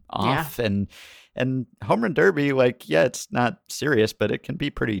entirely off. And home run derby, it's not serious, but it can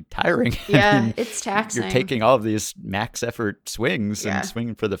be pretty tiring. Yeah, it's taxing. You're taking all of these max effort swings and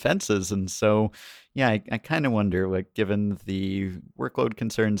swinging for the fences. And so, I kind of wonder, given the workload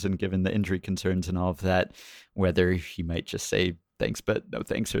concerns and given the injury concerns and all of that, whether he might just say, thanks, but no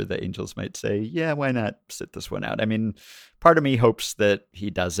thanks, or the Angels might say, yeah, why not sit this one out? I mean, part of me hopes that he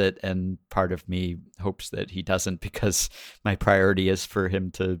does it, and part of me hopes that he doesn't, because my priority is for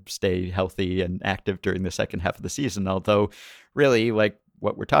him to stay healthy and active during the second half of the season. Although, really, what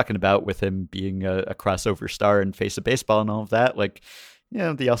we're talking about with him being a crossover star and face of baseball and all of that,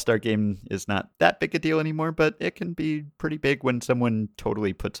 the All-Star game is not that big a deal anymore, but it can be pretty big when someone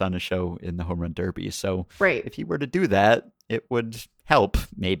totally puts on a show in the home run derby. So if he were to do that, it would help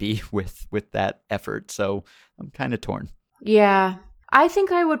maybe with that effort. So I'm kind of torn. Yeah, I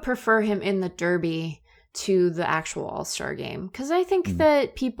think I would prefer him in the derby to the actual All-Star game, because I think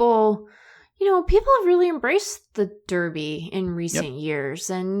that people have really embraced the derby in recent years,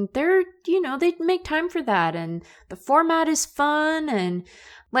 and they're, they make time for that, and the format is fun. And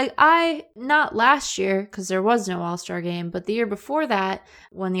not last year, because there was no All-Star game, but the year before that,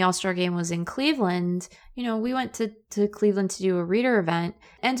 when the All-Star game was in Cleveland, we went to Cleveland to do a reader event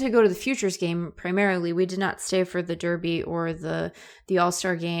and to go to the Futures game primarily. We did not stay for the Derby or the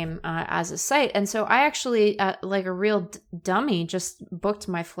All-Star game as a site. And so I actually, like a real dummy, just booked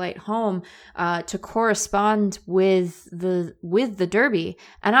my flight home to correspond with the Derby.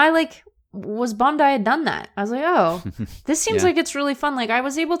 And I was bummed I had done that. I was like, oh, this seems like it's really fun. I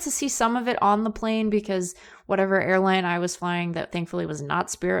was able to see some of it on the plane because whatever airline I was flying, that thankfully was not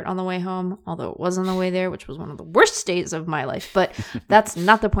Spirit on the way home, although it was on the way there, which was one of the worst days of my life. But that's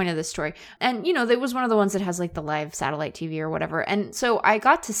not the point of this story. And, it was one of the ones that has the live satellite TV or whatever. And so I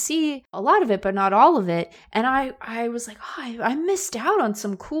got to see a lot of it, but not all of it. And I was like, oh, I missed out on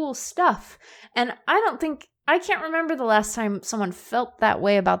some cool stuff. And I can't remember the last time someone felt that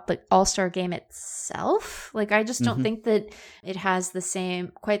way about the All-Star game itself. I just don't think that it has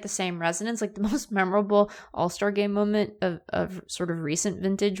quite the same resonance. The most memorable All-Star game moment of sort of recent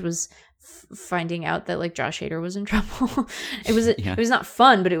vintage was finding out that Josh Hader was in trouble. It was not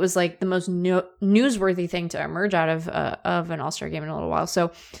fun, but it was the most newsworthy thing to emerge out of an All-Star game in a little while.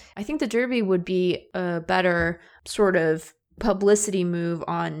 So I think the Derby would be a better sort of publicity move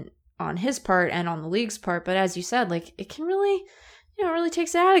on his part and on the league's part. But as you said, it can really, it really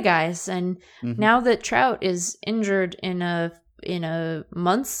takes it out of guys. And now that Trout is injured in a in a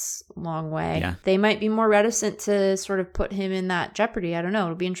months long way, Yeah. they might be more reticent to sort of put him in that jeopardy. I don't know.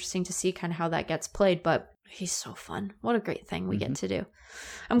 It'll be interesting to see kind of how that gets played, but he's so fun. What a great thing we get to do.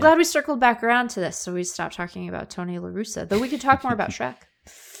 I'm glad we circled back around to this so we stopped talking about Tony La Russa, though we could talk more about Shrek.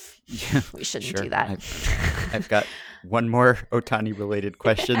 Yeah, we shouldn't sure. do that. I've got one more Ohtani-related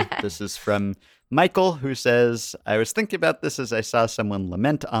question. This is from Michael, who says, I was thinking about this as I saw someone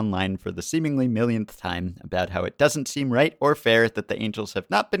lament online for the seemingly millionth time about how it doesn't seem right or fair that the Angels have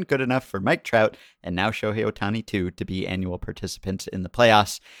not been good enough for Mike Trout and now Shohei Ohtani too to be annual participants in the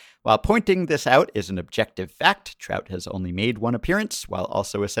playoffs. While pointing this out is an objective fact, Trout has only made one appearance, while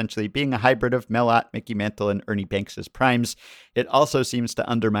also essentially being a hybrid of Mel Ott, Mickey Mantle, and Ernie Banks' primes. It also seems to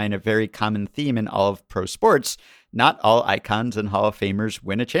undermine a very common theme in all of pro sports. Not all icons and Hall of Famers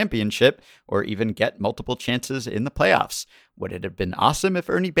win a championship or even get multiple chances in the playoffs. Would it have been awesome if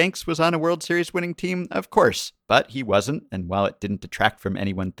Ernie Banks was on a World Series winning team? Of course, but he wasn't, and while it didn't detract from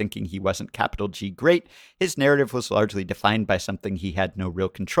anyone thinking he wasn't capital G great, his narrative was largely defined by something he had no real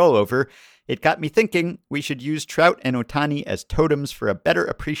control over. It got me thinking we should use Trout and Ohtani as totems for a better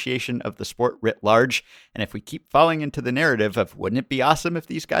appreciation of the sport writ large, and if we keep falling into the narrative of wouldn't it be awesome if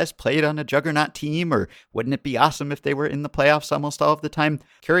these guys played on a juggernaut team, or wouldn't it be awesome if they were in the playoffs almost all of the time,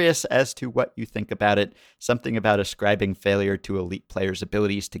 curious as to what you think about it. Something about ascribing failure to elite players'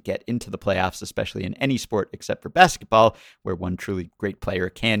 abilities to get into the playoffs, especially in any sport except for basketball, where one truly great player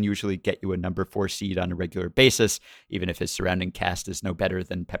can usually get you a number 4 seed on a regular basis, even if his surrounding cast is no better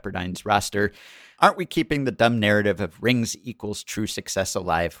than Pepperdine's roster. Aren't we keeping the dumb narrative of rings equals true success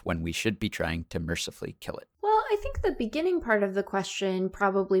alive when we should be trying to mercifully kill it? Well, I think the beginning part of the question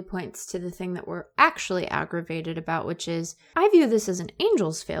probably points to the thing that we're actually aggravated about, which is I view this as an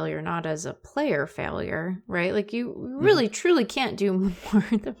Angels failure, not as a player failure, right? Like you really truly can't do more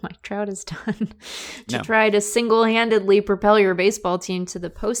than Mike Trout has done to try to single-handedly propel your baseball team to the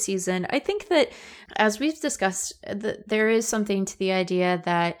postseason. I think that, as we've discussed, there is something to the idea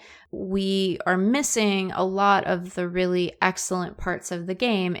that we are missing a lot of the really excellent parts of the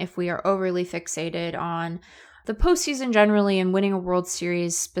game if we are overly fixated on the postseason generally and winning a World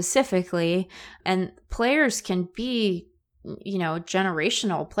Series specifically. And players can be,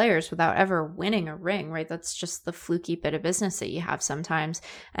 generational players without ever winning a ring, right? That's just the fluky bit of business that you have sometimes.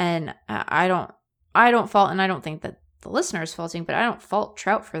 And I don't fault, and I don't think that the listener is faulting, but I don't fault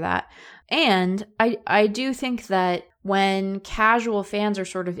Trout for that. And I do think that when casual fans are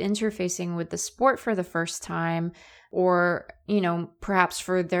sort of interfacing with the sport for the first time, or, perhaps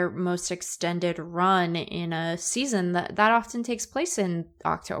for their most extended run in a season, that often takes place in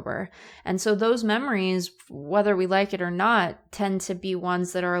October. And so those memories, whether we like it or not, tend to be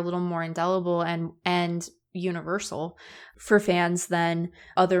ones that are a little more indelible and universal for fans than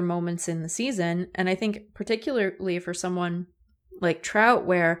other moments in the season. And I think particularly for someone like Trout,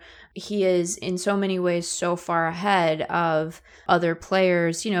 where he is in so many ways so far ahead of other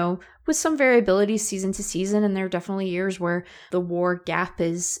players, with some variability season to season. And there are definitely years where the WAR gap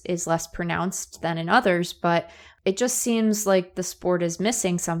is less pronounced than in others, but it just seems like the sport is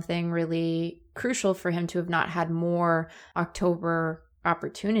missing something really crucial for him to have not had more October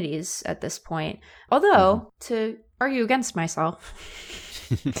opportunities at this point. Although, to argue against myself,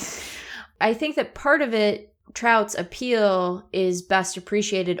 I think that part of it, Trout's appeal is best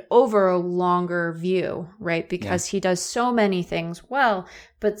appreciated over a longer view, right? Because he does so many things well,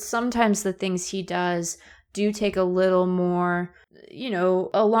 but sometimes the things he does do take a little more,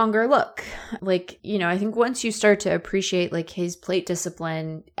 a longer look. Like, I think once you start to appreciate like his plate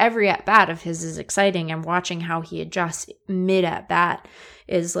discipline, every at bat of his is exciting, and watching how he adjusts mid at bat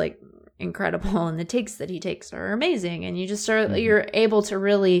is like incredible. And the takes that he takes are amazing. And you just you're able to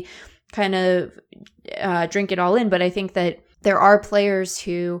really kind of drink it all in. But I think that there are players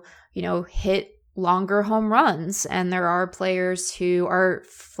who, hit longer home runs, and there are players who are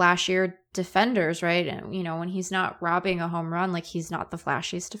flashier defenders, right? And, when he's not robbing a home run, like he's not the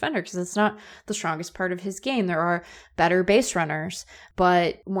flashiest defender because it's not the strongest part of his game. There are better base runners.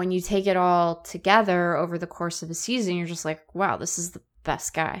 But when you take it all together over the course of a season, you're just like, wow, this is the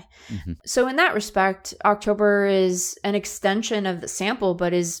best guy. Mm-hmm. So in that respect, October is an extension of the sample,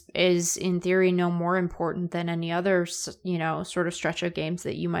 but is in theory no more important than any other, sort of stretch of games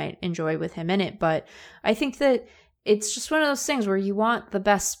that you might enjoy with him in it. But I think that it's just one of those things where you want the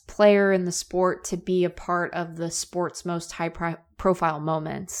best player in the sport to be a part of the sport's most high profile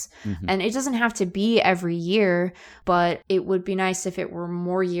moments. Mm-hmm. And it doesn't have to be every year, but it would be nice if it were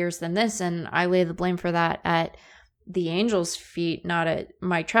more years than this. And I lay the blame for that at the Angels' feet, not at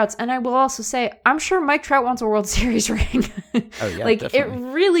Mike Trout's. And I will also say, I'm sure Mike Trout wants a World Series ring. Oh, yeah, like definitely.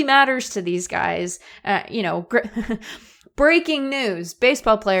 It really matters to these guys. breaking news.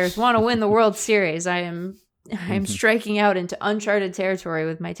 Baseball players want to win the World Series. I'm striking out into uncharted territory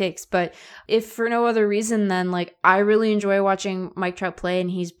with my takes. But if for no other reason than like I really enjoy watching Mike Trout play, and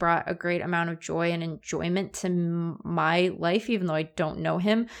he's brought a great amount of joy and enjoyment to my life, even though I don't know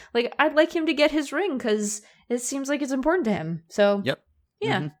him. Like I'd like him to get his ring because it seems like it's important to him. So yep.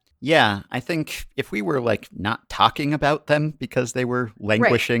 Yeah. Mm-hmm. Yeah, I think if we were like not talking about them because they were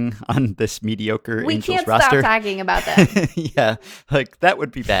languishing on this mediocre we Angels can't roster. Stop talking about them. Yeah, like that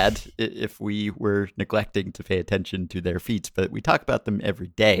would be bad if we were neglecting to pay attention to their feats, but we talk about them every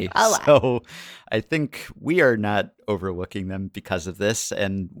day. So I think we are not overlooking them because of this,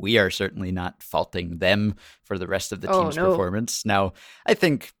 and we are certainly not faulting them for the rest of the team's performance. Now, I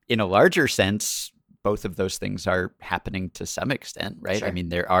think in a larger sense, both of those things are happening to some extent, right? Sure. I mean,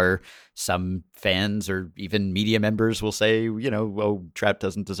 there are some fans or even media members will say, well, Trout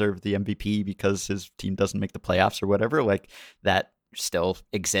doesn't deserve the MVP because his team doesn't make the playoffs or whatever. Like that still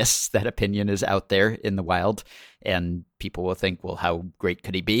exists. That opinion is out there in the wild. And people will think, well, how great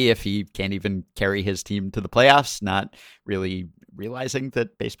could he be if he can't even carry his team to the playoffs, not really realizing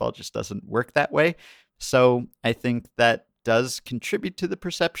that baseball just doesn't work that way. So I think that does contribute to the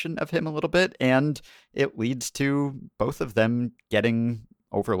perception of him a little bit, and it leads to both of them getting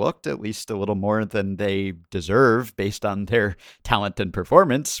overlooked at least a little more than they deserve based on their talent and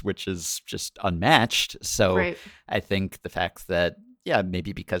performance, which is just unmatched. So I think the fact that, yeah,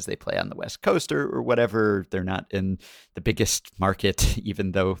 maybe because they play on the West Coast or whatever, they're not in the biggest market,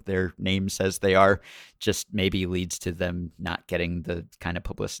 even though their name says they are, just maybe leads to them not getting the kind of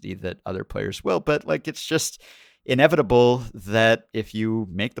publicity that other players will. But like, it's just inevitable that if you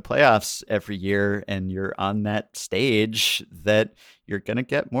make the playoffs every year and you're on that stage, that you're going to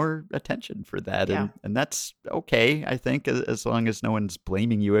get more attention for that. Yeah. And that's okay, I think, as long as no one's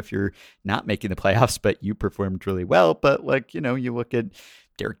blaming you if you're not making the playoffs, but you performed really well. But like, you look at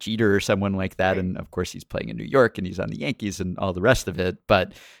Derek Jeter or someone like that, and of course he's playing in New York and he's on the Yankees and all the rest of it.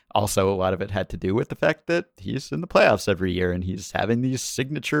 But also a lot of it had to do with the fact that he's in the playoffs every year and he's having these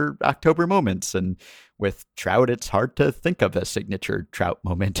signature October moments. And with Trout, it's hard to think of a signature Trout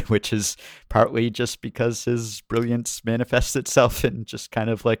moment, which is partly just because his brilliance manifests itself in just kind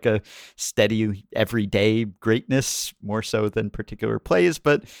of like a steady everyday greatness, more so than particular plays,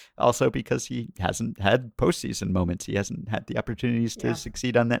 but also because he hasn't had postseason moments. He hasn't had the opportunities to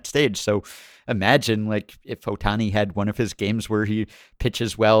succeed on that stage. So imagine like if Ohtani had one of his games where he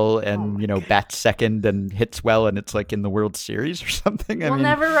pitches well and, bats second and hits well, and it's like in the World Series or something. We'll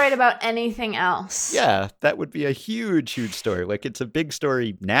never write about anything else. Yeah, that would be a huge, huge story. Like it's a big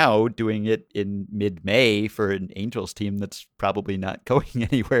story now doing it in mid-May for an Angels team that's probably not going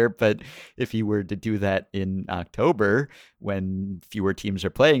anywhere. But if he were to do that in October when fewer teams are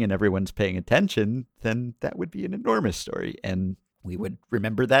playing and everyone's paying attention, then that would be an enormous story. And we would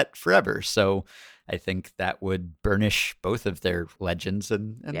remember that forever. So I think that would burnish both of their legends,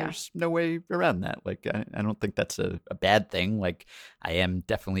 and there's no way around that. Like, I don't think that's a bad thing. Like, I am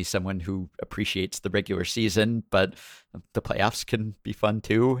definitely someone who appreciates the regular season, but the playoffs can be fun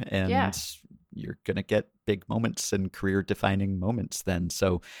too. And you're going to get big moments and career-defining moments then.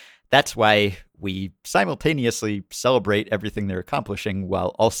 So that's why we simultaneously celebrate everything they're accomplishing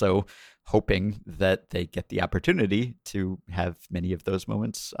while also hoping that they get the opportunity to have many of those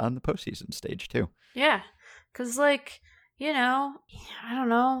moments on the postseason stage too. Yeah, because like, I don't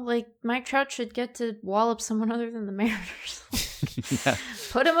know, like Mike Trout should get to wallop someone other than the Mariners.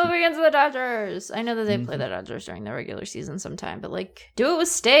 Put him up against the Dodgers. I know that they play the Dodgers during the regular season sometime, but like do it with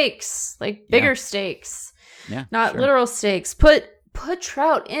stakes, like bigger stakes, not literal stakes. Put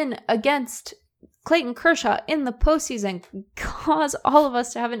Trout in against Clayton Kershaw in the postseason, cause all of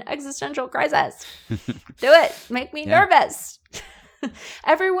us to have an existential crisis. Do it. Make me nervous.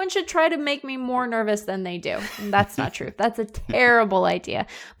 Everyone should try to make me more nervous than they do. And that's not true. That's a terrible idea.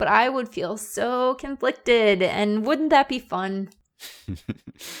 But I would feel so conflicted. And wouldn't that be fun?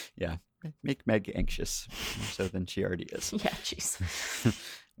 Yeah. Make Meg anxious more so than she already is. Yeah, jeez.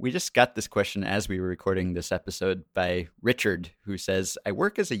 We just got this question as we were recording this episode by Richard, who says, I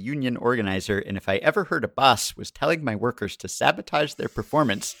work as a union organizer, and if I ever heard a boss was telling my workers to sabotage their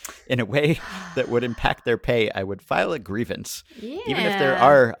performance in a way that would impact their pay, I would file a grievance. Even if there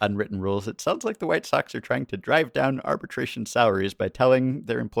are unwritten rules, it sounds like the White Sox are trying to drive down arbitration salaries by telling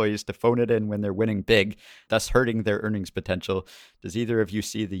their employees to phone it in when they're winning big, thus hurting their earnings potential. Does either of you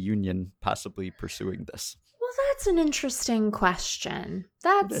see the union possibly pursuing this? Well, that's an interesting question.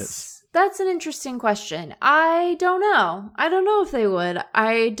 That's an interesting question. I don't know. I don't know if they would.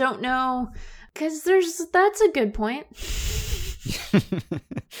 I don't know, because that's a good point.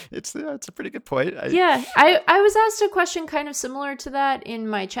 It's a pretty good point. I was asked a question kind of similar to that in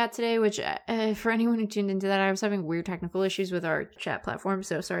my chat today, which for anyone who tuned into that, I was having weird technical issues with our chat platform.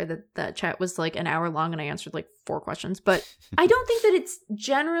 So sorry that chat was like an hour long and I answered like 4 questions. But I don't think that it's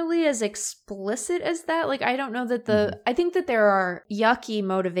generally as explicit as that. Like, I don't know that I think that there are yucky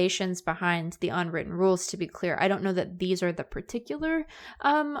motivations behind the unwritten rules, to be clear. I don't know that these are the particular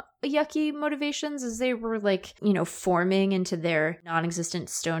yucky motivations, as they were like, forming into their non-existent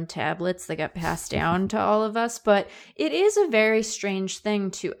stone tablets that got passed down to all of us. But it is a very strange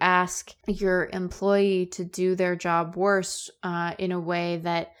thing to ask your employee to do their job worse in a way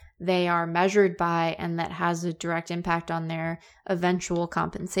that they are measured by and that has a direct impact on their eventual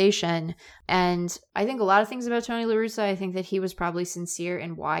compensation. And I think a lot of things about Tony La Russa, I think that he was probably sincere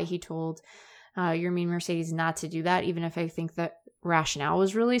in why he told Yermin Mercedes not to do that, even if I think that rationale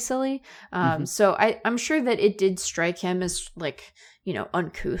was really silly. So I'm sure that it did strike him as like,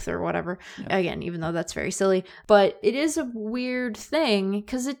 uncouth or whatever. Yeah. Again, even though that's very silly, but it is a weird thing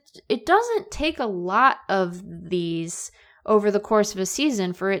because it doesn't take a lot of these over the course of a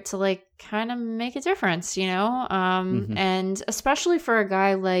season for it to like kind of make a difference, and especially for a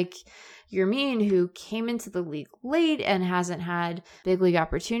guy like Yermin, who came into the league late and hasn't had big league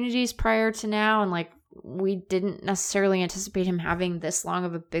opportunities prior to now. And like, we didn't necessarily anticipate him having this long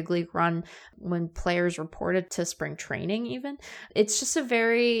of a big league run when players reported to spring training even. It's just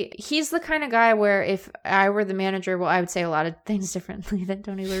he's the kind of guy where if I were the manager, well, I would say a lot of things differently than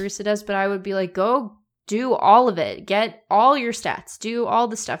Tony La Russa does, but I would be like, go do all of it. Get all your stats. Do all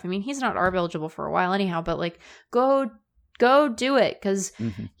the stuff. I mean, he's not ARB eligible for a while anyhow, but like, go do it because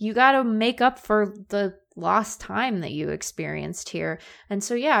you got to make up for the lost time that you experienced here. And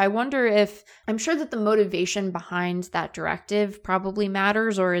so, yeah, I wonder if I'm sure that the motivation behind that directive probably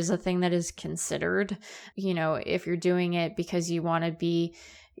matters or is a thing that is considered, if you're doing it because you want to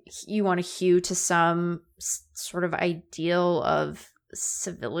hew to some sort of ideal of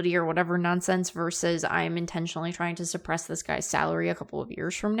civility or whatever nonsense versus I'm intentionally trying to suppress this guy's salary a couple of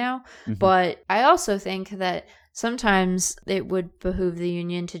years from now. But I also think that sometimes it would behoove the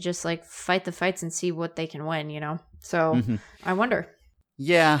union to just like fight the fights and see what they can win, So I wonder.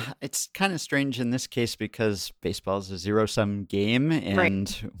 Yeah, it's kind of strange in this case because baseball is a zero-sum game,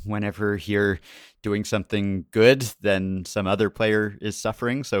 and whenever you're doing something good, then some other player is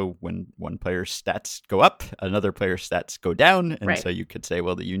suffering. So when one player's stats go up, another player's stats go down. And so you could say,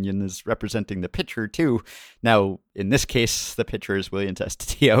 well, the union is representing the pitcher too. Now, in this case, the pitcher is Willians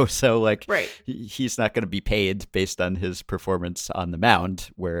Astudillo. So like he's not going to be paid based on his performance on the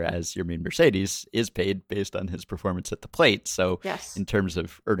mound, whereas Yermin Mercedes is paid based on his performance at the plate. So in terms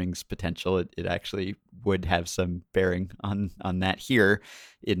of earnings potential, it actually would have some bearing on that here.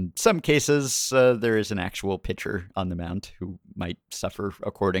 In some cases, there is an actual pitcher on the mound who might suffer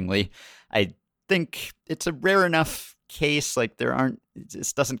accordingly. I think it's a rare enough case, like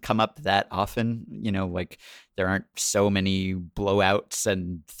this doesn't come up that often, like there aren't so many blowouts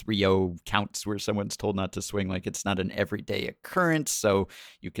and 3-0 counts where someone's told not to swing. Like it's not an everyday occurrence. So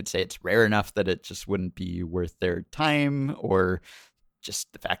you could say it's rare enough that it just wouldn't be worth their time, or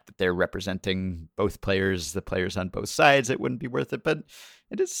just the fact that they're representing both players, the players on both sides, it wouldn't be worth it. But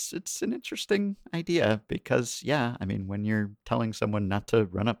it's an interesting idea because, when you're telling someone not to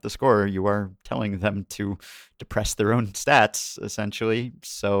run up the score, you are telling them to depress their own stats, essentially.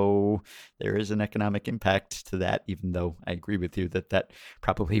 So there is an economic impact to that, even though I agree with you that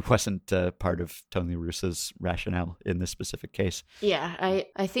probably wasn't part of Tony La Russa's rationale in this specific case. Yeah,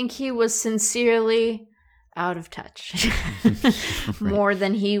 I think he was sincerely out of touch more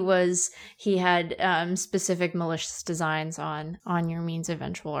than he had specific malicious designs on Yermin's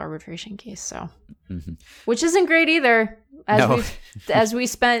eventual arbitration case. So, which isn't great either, as we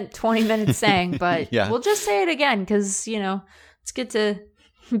spent 20 minutes saying, but we'll just say it again because, it's good to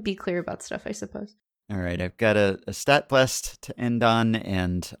be clear about stuff, I suppose. All right. I've got a stat blast to end on,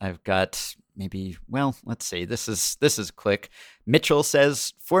 and I've got let's see. This is quick. Mitchell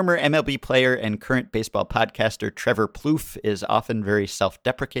says, former MLB player and current baseball podcaster Trevor Plouffe is often very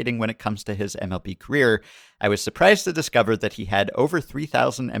self-deprecating when it comes to his MLB career. I was surprised to discover that he had over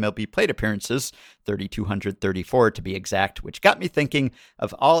 3,000 MLB plate appearances, 3,234 to be exact, which got me thinking,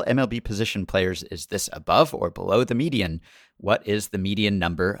 of all MLB position players, is this above or below the median? What is the median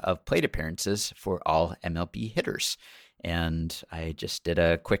number of plate appearances for all MLB hitters? And I just did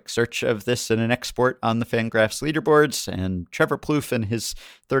a quick search of this in an export on the Fangraphs leaderboards, and Trevor Plouffe and his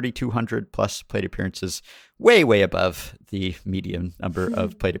 3,200 plus plate appearances, way above the median number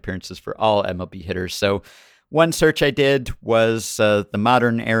of plate appearances for all MLB hitters. So One search I did was the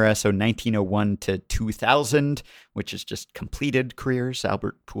modern era, so 1901 to 2000, which is just completed careers.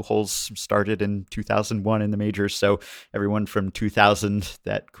 Albert Pujols started in 2001 in the majors, so everyone from 2000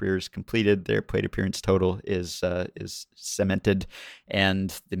 that career is completed, their plate appearance total is cemented,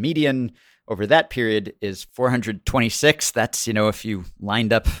 and the median over that period is 426. That's, if you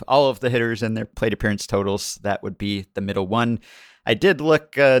lined up all of the hitters and their plate appearance totals, that would be the middle one. I did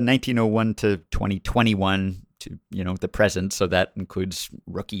look 1901 to 2021 to, the present. So that includes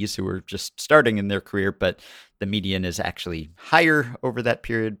rookies who are just starting in their career, but the median is actually higher over that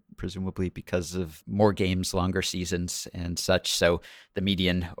period, presumably because of more games, longer seasons and such. So the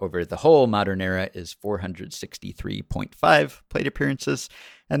median over the whole modern era is 463.5 plate appearances.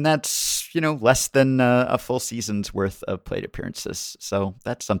 And that's, less than a full season's worth of plate appearances. So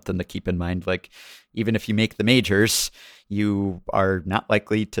that's something to keep in mind. Like, even if you make the majors, you are not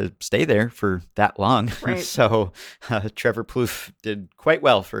likely to stay there for that long. Right. So Trevor Plouffe did quite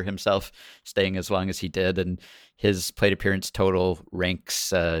well for himself staying as long as he did. And his plate appearance total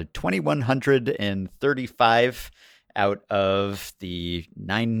ranks 2,135 out of the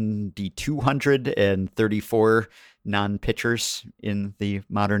 9,234 non-pitchers in the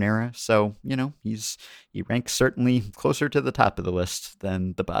modern era. So, he ranks certainly closer to the top of the list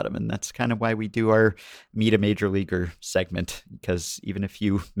than the bottom. And that's kind of why we do our Meet a Major Leaguer segment, because even if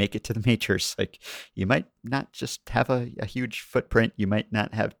you make it to the majors, like, you might not just have a huge footprint. You might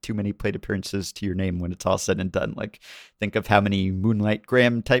not have too many plate appearances to your name when it's all said and done. Like, think of how many Moonlight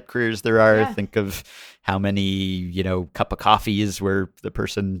Graham type careers there are. Yeah. Think of how many, cup of coffees where the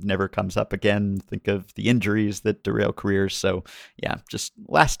person never comes up again. Think of the injuries that derail careers. So yeah, just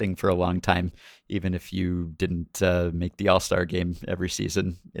lasting for a long time. Even if you didn't make the All-Star game every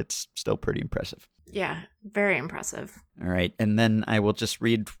season, it's still pretty impressive. Yeah, very impressive. All right. And then I will just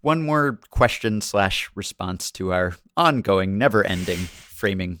read one more question/response to our ongoing, never-ending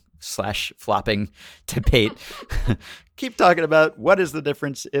framing/flopping debate. Keep talking about what is the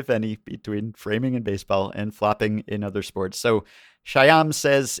difference, if any, between framing in baseball and flopping in other sports. So Shyam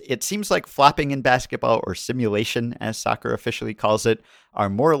says, it seems like flopping in basketball, or simulation, as soccer officially calls it, are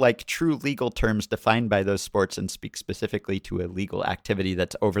more like true legal terms defined by those sports and speak specifically to a legal activity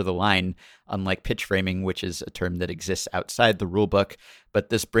that's over the line, unlike pitch framing, which is a term that exists outside the rulebook. But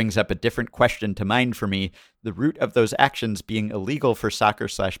this brings up a different question to mind for me. The root of those actions being illegal for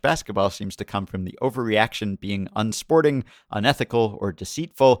soccer/basketball seems to come from the overreaction being unsporting, unethical, or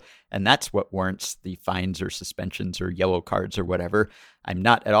deceitful, and that's what warrants the fines or suspensions or yellow cards or whatever. I'm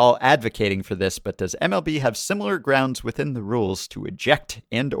not at all advocating for this, but does MLB have similar grounds within the rules to eject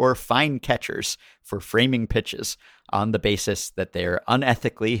and or fine catchers for framing pitches on the basis that they're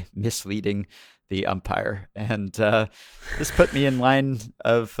unethically misleading the umpire? And this put me in line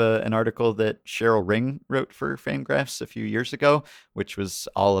of an article that Cheryl Ring wrote for Fangraphs a few years ago, which was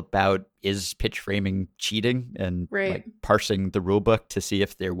all about, is pitch framing cheating, and like parsing the rule book to see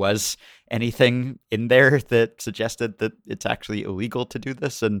if there was anything in there that suggested that it's actually illegal to do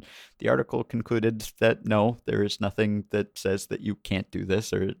this. And the article concluded that no, there is nothing that says that you can't do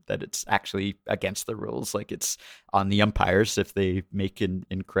this, or that it's actually against the rules. Like, it's on the umpires if they make an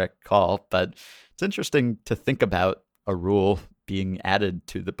incorrect call. But it's interesting to think about a rule being added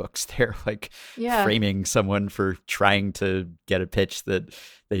to the books there, like framing someone for trying to get a pitch that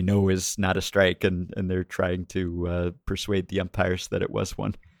they know is not a strike, and they're trying to persuade the umpires that it was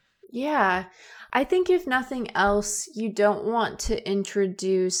one. Yeah. I think if nothing else, you don't want to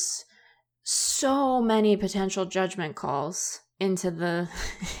introduce so many potential judgment calls into the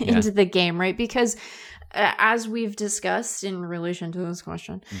into the game, right? Because as we've discussed in relation to this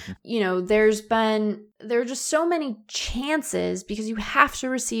question, there are just so many chances because you have to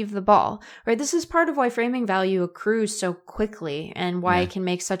receive the ball, right? This is part of why framing value accrues so quickly, and why it can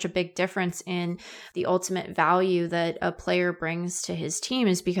make such a big difference in the ultimate value that a player brings to his team,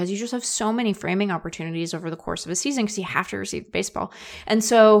 is because you just have so many framing opportunities over the course of a season because you have to receive the baseball. And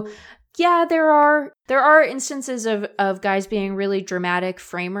so yeah, there are instances of guys being really dramatic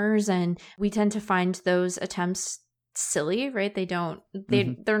framers, and we tend to find those attempts silly, right?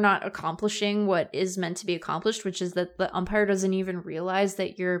 They're not accomplishing what is meant to be accomplished, which is that the umpire doesn't even realize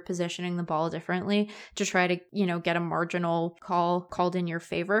that you're positioning the ball differently to try to, get a marginal call called in your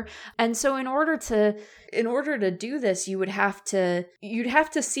favor. And so in order to do this, you'd have to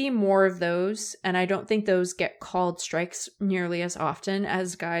see more of those. And I don't think those get called strikes nearly as often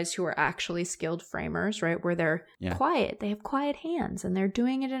as guys who are actually skilled framers, right? Where they're quiet, they have quiet hands, and they're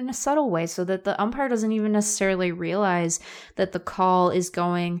doing it in a subtle way so that the umpire doesn't even necessarily realize that the call is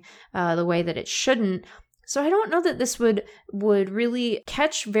going the way that it shouldn't. So I don't know that this would really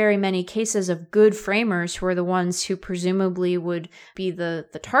catch very many cases of good framers who are the ones who presumably would be the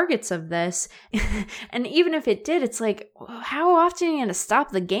targets of this. And even if it did, it's like, how often are you going to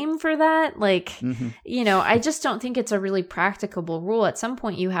stop the game for that? Like, I just don't think it's a really practicable rule. At some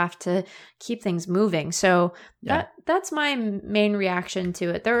point, you have to keep things moving. So that's my main reaction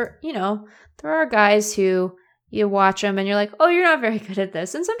to it. There are guys who you watch them and you're like, oh, you're not very good at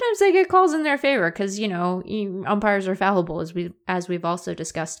this. And sometimes they get calls in their favor because, umpires are fallible, as we've also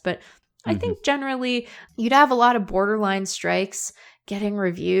discussed. But I think generally you'd have a lot of borderline strikes getting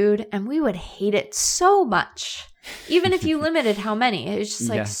reviewed, and we would hate it so much. Even if you limited how many, it's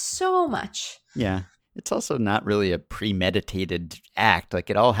just so much. Yeah. It's also not really a premeditated act. Like,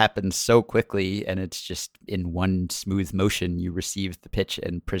 it all happens so quickly, and it's just in one smooth motion you receive the pitch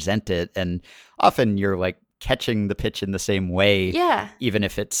and present it. And often you're like catching the pitch in the same way, even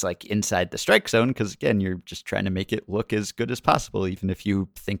if it's like inside the strike zone, because again, you're just trying to make it look as good as possible, even if you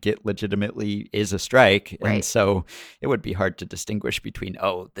think it legitimately is a strike. Right. And so it would be hard to distinguish between,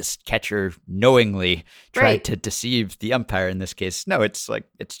 this catcher knowingly tried to deceive the umpire in this case. No, it's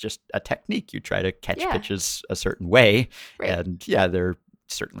just a technique. You try to catch pitches a certain way. Right. And there are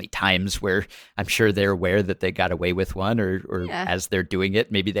certainly times where I'm sure they're aware that they got away with one, or as they're doing it,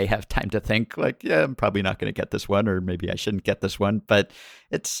 maybe they have time to think like, I'm probably not going to get this one, or maybe I shouldn't get this one. But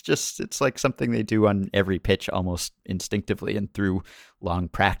it's like something they do on every pitch almost instinctively and through long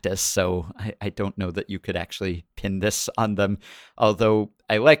practice. So I don't know that you could actually pin this on them. Although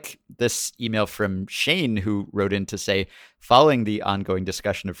I like this email from Shane, who wrote in to say, following the ongoing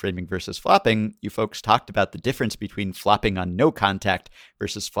discussion of framing versus flopping, you folks talked about the difference between flopping on no contact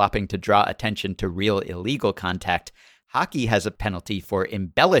versus flopping to draw attention to real illegal contact. Hockey has a penalty for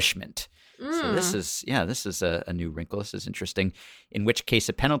embellishment. So this is a new wrinkle. This is interesting, in which case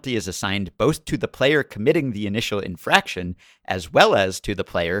a penalty is assigned both to the player committing the initial infraction as well as to the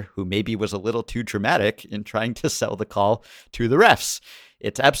player who maybe was a little too dramatic in trying to sell the call to the refs.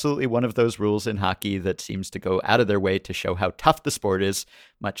 It's absolutely one of those rules in hockey that seems to go out of their way to show how tough the sport is,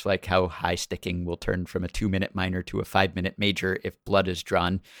 much like how high sticking will turn from a 2-minute minor to a 5-minute major if blood is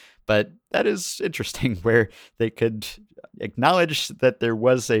drawn. But that is interesting, where they could acknowledge that there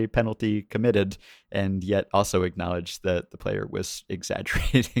was a penalty committed and yet also acknowledge that the player was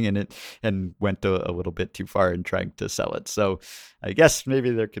exaggerating in it and went a little bit too far in trying to sell it. So I guess maybe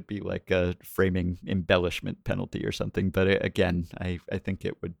there could be like a framing embellishment penalty or something. But again, I think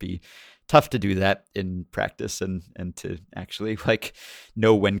it would be tough to do that in practice and to actually like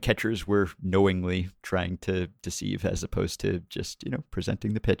know when catchers were knowingly trying to deceive as opposed to just,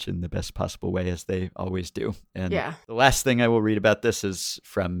 presenting the pitch in the best possible way as they always do. And the last thing I will read about this is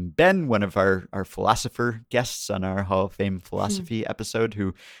from Ben, one of our philosopher guests on our Hall of Fame philosophy episode,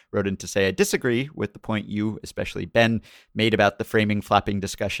 who wrote in to say, I disagree with the point you, especially Ben, made about the framing flopping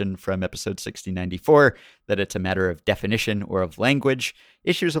discussion from episode 1694, that it's a matter of definition or of language.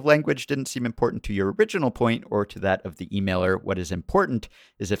 Issues of language didn't seem important to your original point or to that of the emailer. What is important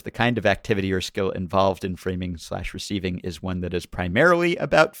is if the kind of activity or skill involved in framing/receiving is one that is primarily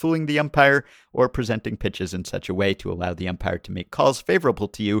about fooling the umpire or presenting pitches in such a way to allow the umpire to make calls favorable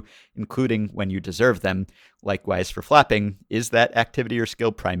to you, including when you deserve them. Likewise for flopping, is that activity or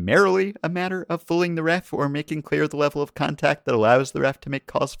skill primarily a matter of fooling the ref or making clear the level of contact that allows the ref to make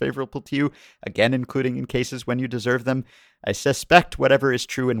calls favorable to you, again including in cases when you deserve them? I suspect whatever is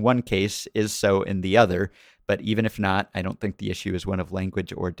true in one case is so in the other, but even if not, I don't think the issue is one of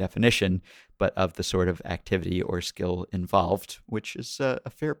language or definition, but of the sort of activity or skill involved, which is a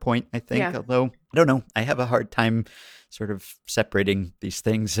fair point, I think. Although, I don't know, I have a hard time sort of separating these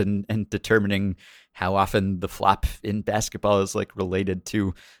things and determining how often the flop in basketball is like related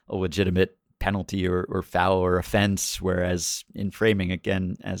to a legitimate penalty or foul or offense, whereas in framing,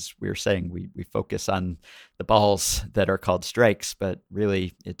 again, as we were saying, we focus on the balls that are called strikes, but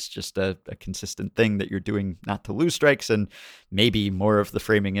really it's just a consistent thing that you're doing not to lose strikes, and maybe more of the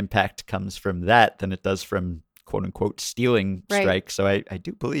framing impact comes from that than it does from quote unquote stealing strikes. So I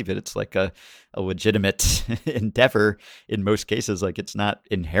do believe it. It's like a legitimate endeavor in most cases. Like, it's not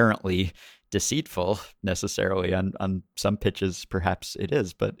inherently deceitful necessarily. On some pitches perhaps it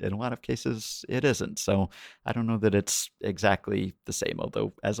is, but in a lot of cases it isn't. So I don't know that it's exactly the same,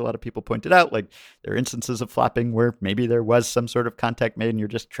 although as a lot of people pointed out, like, there are instances of flopping where maybe there was some sort of contact made and you're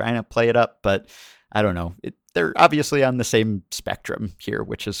just trying to play it up, but I don't know. They're obviously on the same spectrum here,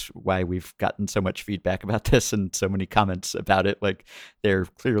 which is why we've gotten so much feedback about this and so many comments about it. Like, they're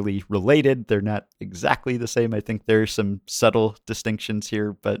clearly related. They're not exactly the same. I think there's some subtle distinctions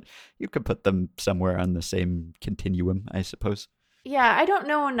here, but you could put them somewhere on the same continuum, I suppose. Yeah, I don't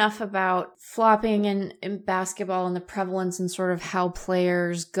know enough about flopping in basketball and the prevalence and sort of how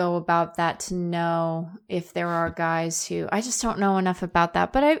players go about that to know if there are guys who, I just don't know enough about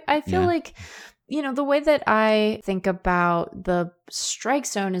that. But I feel like, the way that I think about the strike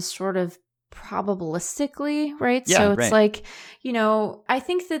zone is sort of probabilistically, right? Yeah, so it's right. like, I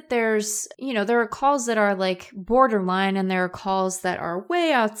think that there's, there are calls that are like borderline and there are calls that are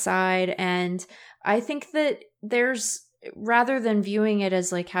way outside. And I think that there's, rather than viewing it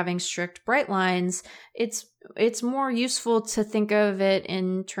as like having strict bright lines, it's more useful to think of it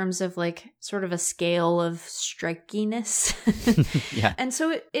in terms of like sort of a scale of strikiness. Yeah. And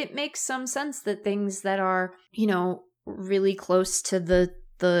so it makes some sense that things that are, really close to the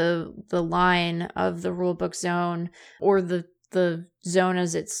line of the rulebook zone, or the zone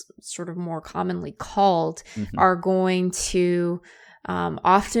as it's sort of more commonly called, are going to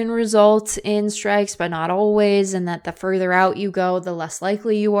often result in strikes, but not always. And that the further out you go, the less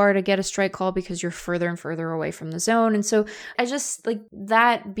likely you are to get a strike call because you're further and further away from the zone. And so I just like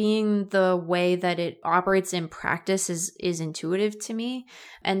that being the way that it operates in practice is intuitive to me.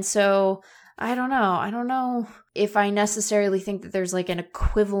 And so I don't know if I necessarily think that there's like an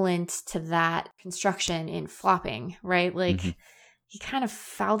equivalent to that construction in flopping, right? Like, he kind of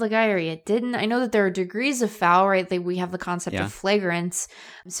fouled a guy or he didn't. I know that there are degrees of foul, right? We have the concept of flagrance.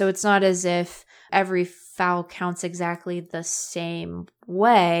 So it's not as if every foul counts exactly the same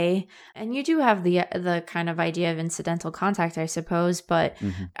way. And you do have the kind of idea of incidental contact, I suppose. But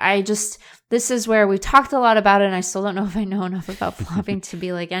this is where we've talked a lot about it, and I still don't know if I know enough about flopping to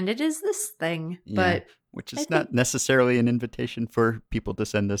be like, and it is this thing. But which is not necessarily an invitation for people to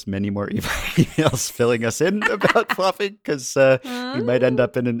send us many more emails filling us in about flopping, because we might end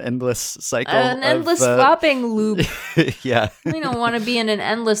up in an endless cycle. Endless flopping loop. Yeah. We don't want to be in an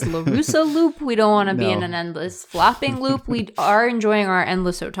endless LaRussa loop. We don't want to be in an endless flopping loop. We are enjoying our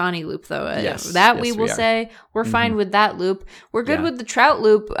endless Ohtani loop, though. We will say we're fine with that loop. We're good with the Trout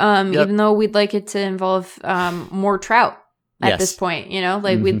loop, even though we'd like it to involve more Trout at this point.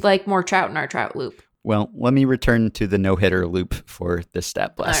 We'd like more Trout in our Trout loop. Well, let me return to the no-hitter loop for this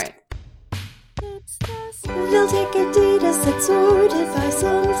stat blast. All right. They'll take a data set sorted by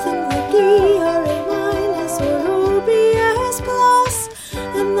something like ERA- or OPS plus,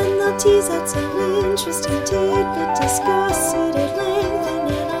 and then they'll tease out some interesting tidbit, discuss it at length,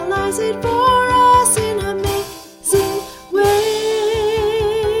 and analyze it for us in amazing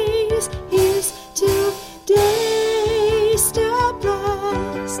ways. Here's today's stat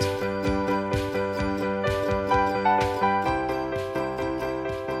blast.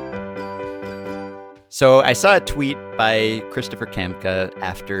 So I saw a tweet by Christopher Kamka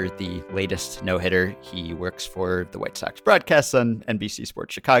after the latest no-hitter. He works for the White Sox broadcasts on NBC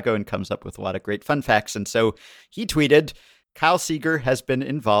Sports Chicago and comes up with a lot of great fun facts. And so he tweeted, Kyle Seager has been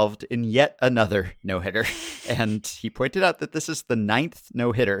involved in yet another no-hitter. And he pointed out that this is the 9th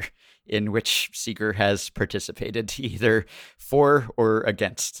no-hitter in which Seager has participated, either for or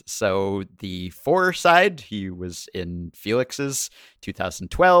against. So the for side, he was in Felix's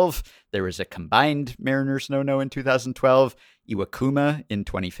 2012. There was a combined Mariners no-no in 2012, Iwakuma in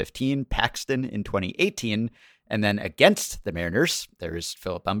 2015, Paxton in 2018. And then against the Mariners, there was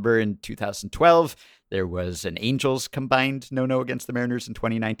Philip Humber in 2012. There was an Angels combined no-no against the Mariners in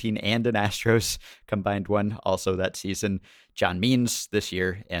 2019 and an Astros combined one also that season. John Means this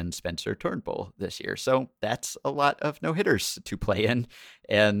year and Spencer Turnbull this year. So that's a lot of no-hitters to play in.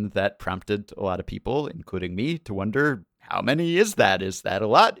 And that prompted a lot of people, including me, to wonder, how many is that? Is that a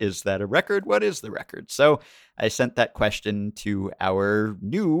lot? Is that a record? What is the record? So I sent that question to our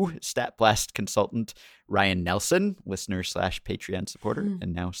new Stat Blast consultant, Ryan Nelson, listener / Patreon supporter,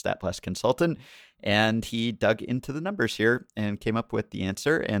 and now Stat Blast consultant. And he dug into the numbers here and came up with the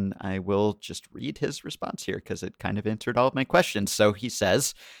answer. And I will just read his response here because it kind of answered all of my questions. So he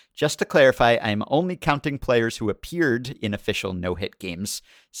says, just to clarify, I'm only counting players who appeared in official no-hit games.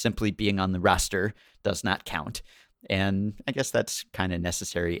 Simply being on the roster does not count. And I guess that's kind of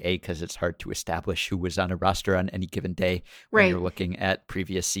necessary, because it's hard to establish who was on a roster on any given day when you're looking at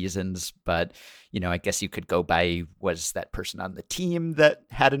previous seasons. But, I guess you could go by, was that person on the team that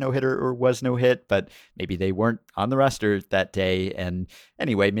had a no-hitter or was no-hit, but maybe they weren't on the roster that day. And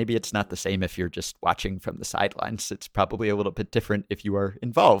anyway, maybe it's not the same if you're just watching from the sidelines. It's probably a little bit different if you are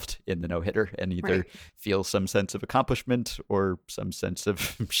involved in the no-hitter and either feel some sense of accomplishment or some sense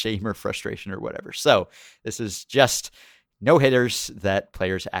of shame or frustration or whatever. So this is just no-hitters that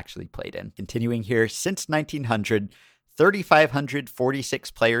players actually played in. Continuing here, since 1900,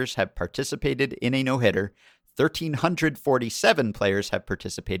 3,546 players have participated in a no-hitter. 1,347 players have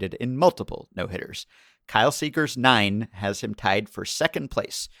participated in multiple no-hitters. Kyle Seager's 9 has him tied for second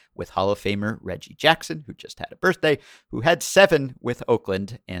place with Hall of Famer Reggie Jackson, who just had a birthday, who had 7 with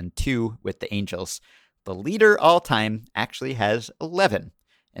Oakland and 2 with the Angels. The leader all time actually has 11,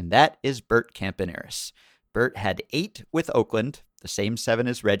 and that is Bert Campaneris. Bert had 8 with Oakland, the same 7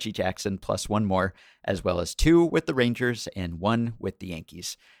 as Reggie Jackson, plus 1 more, as well as 2 with the Rangers and 1 with the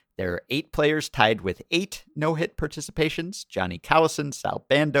Yankees. There are 8 players tied with 8 no-hit participations: Johnny Callison, Sal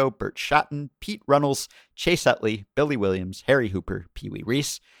Bando, Bert Shotton, Pete Runnels, Chase Utley, Billy Williams, Harry Hooper, Pee Wee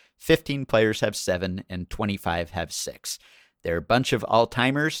Reese. 15 players have 7 and 25 have 6. There are a bunch of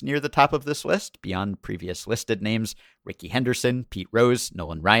all-timers near the top of this list. Beyond previous listed names, Rickey Henderson, Pete Rose,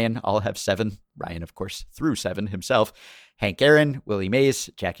 Nolan Ryan all have 7. Ryan, of course, threw 7 himself. Hank Aaron, Willie Mays,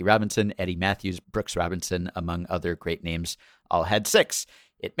 Jackie Robinson, Eddie Matthews, Brooks Robinson, among other great names, all had 6.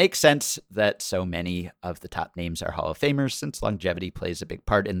 It makes sense that so many of the top names are Hall of Famers, since longevity plays a big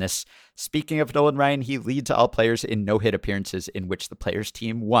part in this. Speaking of Nolan Ryan, he leads all players in no-hit appearances in which the players'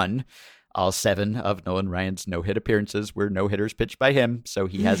 team won. All 7 of Nolan Ryan's no-hit appearances were no-hitters pitched by him, so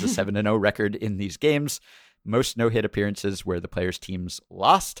he has a 7-0 record in these games. Most no-hit appearances where the players' teams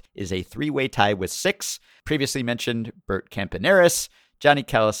lost is a 3-way tie with 6. Previously mentioned Bert Campaneris, Johnny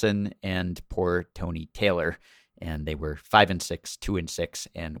Callison, and poor Tony Taylor. And they were 5-6, 2-6,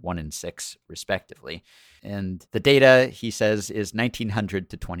 and 1-6, respectively. And the data, he says, is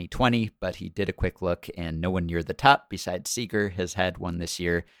 1900 to 2020, but he did a quick look, and no one near the top besides Seager has had one this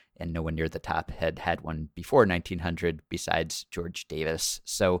year, and no one near the top had one before 1900 besides George Davis.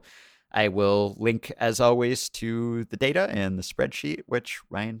 So I will link, as always, to the data and the spreadsheet, which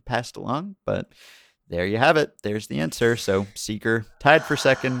Ryan passed along, but there you have it. There's the answer. So Seager tied for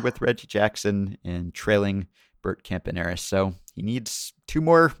second with Reggie Jackson and trailing Bert Campaneris. So he needs 2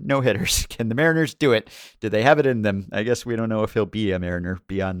 more no-hitters. Can the Mariners do it? Do they have it in them? I guess we don't know if he'll be a Mariner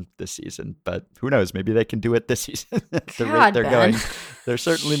beyond this season, but who knows? Maybe they can do it this season. At the rate they're going, they're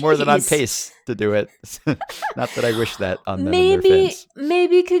certainly more than on pace to do it. Not that I wish that on them and their fans.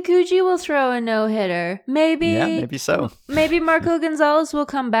 Maybe Kikuchi will throw a no-hitter. Maybe so. Maybe Marco Gonzalez will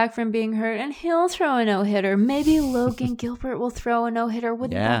come back from being hurt and he'll throw a no-hitter. Maybe Logan Gilbert will throw a no-hitter.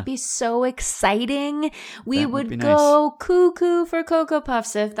 Wouldn't that be so exciting? We would go cuckoo for Cocoa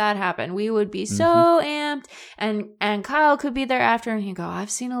Puffs if that happened. We would be so amped, and Kyle could be there after and he'd go, I've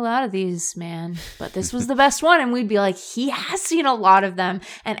seen a lot of these, man, but this was the best one. And we'd be like, he has seen a lot of them,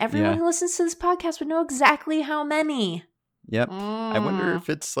 and everyone who listens to this podcast would know exactly how many. Yep. I wonder if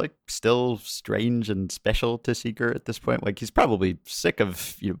it's like still strange and special to Seager at this point. Like, he's probably sick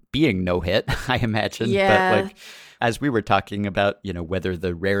of being no hit, I imagine. Yeah. But like, as we were talking about, whether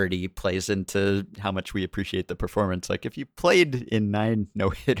the rarity plays into how much we appreciate the performance. Like, if you played in 9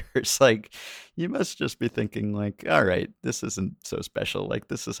 no-hitters, like, you must just be thinking like, all right, this isn't so special. Like,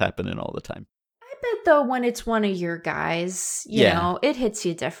 this is happening all the time. I bet though, when it's one of your guys, you know, it hits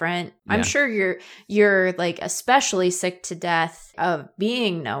you different. Yeah. I'm sure you're like especially sick to death of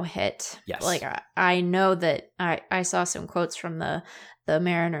being no hit. Yes. Like I know that I saw some quotes from the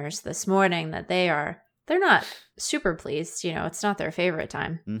Mariners this morning that they're not super pleased. It's not their favorite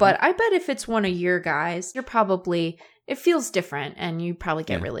time. Mm-hmm. But I bet if it's one of your guys, it feels different and you probably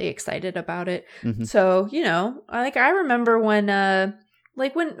get really excited about it. Mm-hmm. So, I remember when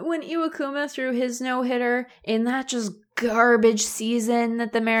Iwakuma threw his no-hitter in that just garbage season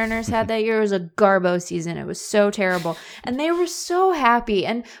that the Mariners had that year. It was a garbo season. It was so terrible. And they were so happy.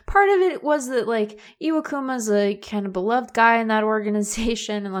 And part of it was that like Iwakuma's a kind of beloved guy in that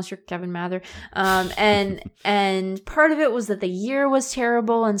organization, unless you're Kevin Mather. And part of it was that the year was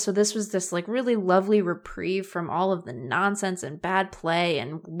terrible. And so this was this like really lovely reprieve from all of the nonsense and bad play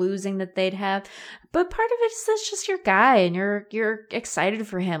and losing that they'd have. But part of it is that's just your guy and you're excited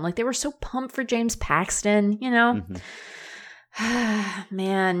for him. Like they were so pumped for James Paxton, Mm-hmm.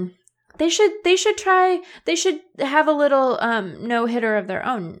 Man, they should have a little no-hitter of their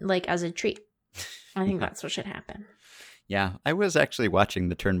own, like as a treat. I think that's what should happen. Yeah, I was actually watching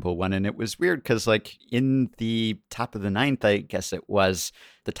the Turnbull one, and it was weird because, like, in the top of the 9th, I guess it was,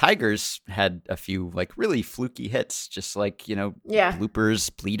 the Tigers had a few, like, really fluky hits, just like,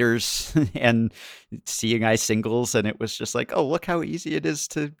 bloopers, bleeders, and seeing eye singles, and it was just like, oh, look how easy it is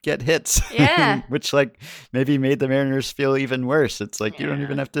to get hits. Yeah. Which, like, maybe made the Mariners feel even worse. It's like, you don't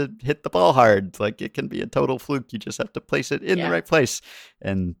even have to hit the ball hard. Like, it can be a total fluke. You just have to place it in the right place.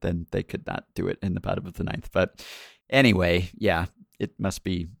 And then they could not do it in the bottom of the 9th. But anyway, yeah, it must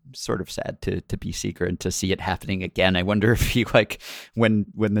be sort of sad to be Seager and to see it happening again. I wonder if he, like, when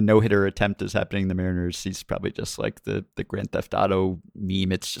the no-hitter attempt is happening, the Mariners, he's probably just like the Grand Theft Auto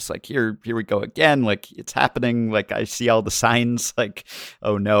meme. It's just like, here we go again. Like, it's happening. Like, I see all the signs. Like,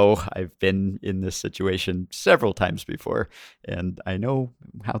 oh no, I've been in this situation several times before, and I know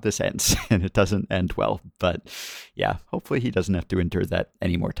how this ends, and it doesn't end well. But yeah, hopefully he doesn't have to endure that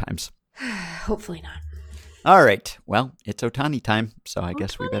any more times. Hopefully not. All right. Well, it's Ohtani time, so I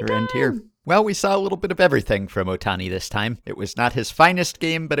guess we better end here. Well, we saw a little bit of everything from Ohtani this time. It was not his finest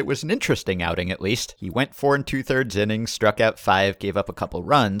game, but it was an interesting outing at least. He went 4 2/3 innings, struck out 5, gave up a couple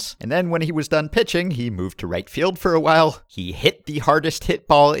runs, and then when he was done pitching, he moved to right field for a while. He hit the hardest hit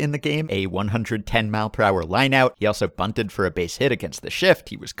ball in the game, a 110-mile-per-hour lineout. He also bunted for a base hit against the shift.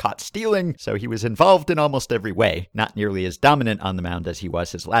 He was caught stealing, so he was involved in almost every way. Not nearly as dominant on the mound as he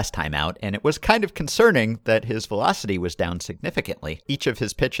was his last time out, and it was kind of concerning that his velocity was down significantly. Each of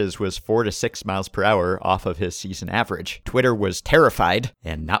his pitches was 4 to 6 miles per hour off of his season average. Twitter was terrified,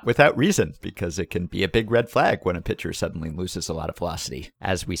 and not without reason, because it can be a big red flag when a pitcher suddenly loses a lot of velocity.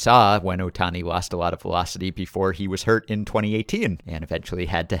 As we saw when Ohtani lost a lot of velocity before he was hurt in 2018, and eventually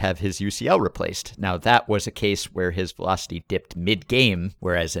had to have his UCL replaced. Now that was a case where his velocity dipped mid-game,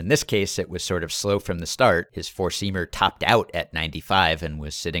 whereas in this case it was sort of slow from the start. His four-seamer topped out at 95 and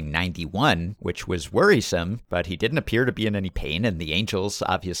was sitting 91, which was worrisome, but he didn't appear to be in any pain, and the Angels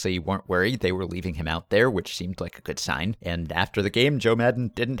obviously weren't worried. They were leaving him out there, which seemed like a good sign. And after the game, Joe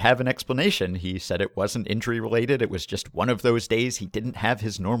Maddon didn't have an explanation. He said it wasn't injury related. It was just one of those days he didn't have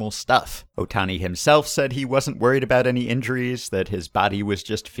his normal stuff. Ohtani himself said he wasn't worried about any injuries, that his body was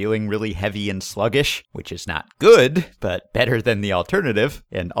just feeling really heavy and sluggish, which is not good, but better than the alternative.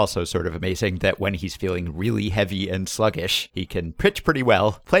 And also sort of amazing that when he's feeling really heavy and sluggish, he can pitch pretty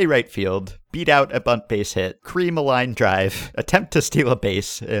well, play right field, beat out a bunt base hit, cream a line drive, attempt to steal a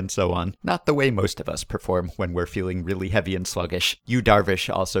base, and so on. Not the way most of us perform when we're feeling really heavy and sluggish. Yu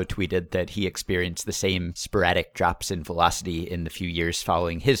Darvish also tweeted that he experienced the same sporadic drops in velocity in the few years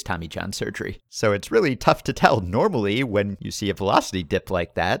following his Tommy John surgery. So it's really tough to tell. Normally, when you see a velocity dip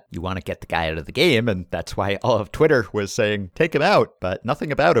like that, you want to get the guy out of the game, and that's why all of Twitter was saying, take him out, but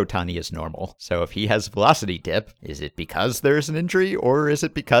nothing about Ohtani is normal. So if he has a velocity dip, is it because there's an injury, or is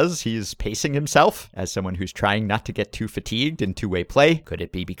it because he's pacing himself as someone who's trying not to get too fatigued in two-way play? Could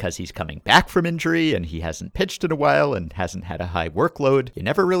it be because he's coming back from injury and he hasn't pitched in a while and hasn't had a high workload? You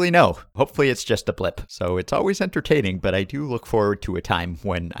never really know. Hopefully it's just a blip. So it's always entertaining, but I do look forward to a time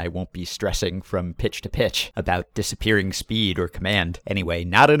when I won't be stressing from pitch to pitch about disappearing speed or command. Anyway,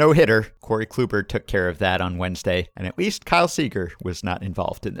 not a no-hitter. Corey Kluber took care of that on Wednesday, and at least Kyle Seager was not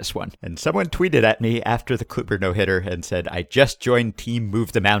involved in this one. And someone tweeted at me after the Kluber no-hitter and said, I just joined Team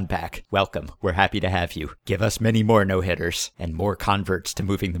Move the Mound Back. Welcome. We're happy to have you. Give us many more no-hitters and more converts to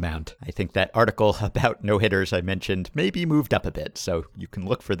moving the mound. I think that article about no-hitters I mentioned may be moved up a bit, so you can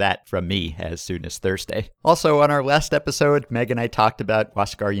look for that from me as soon as Thursday. Also, on our last episode, Meg and I talked about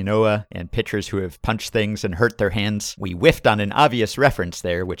Huascar Ynoa and pitchers who have punched things and hurt their hands. We whiffed on an obvious reference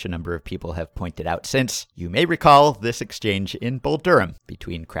there, which a number of people have pointed out since. You may recall this exchange in Bull Durham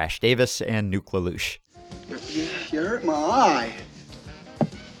between Crash Davis and Nuke LaLoosh. You hurt my eye.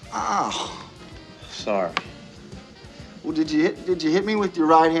 Ow. Sorry. Well, did you hit me with your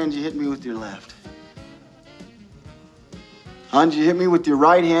right hand? Did you hit me with your left? Huh? Did you hit me with your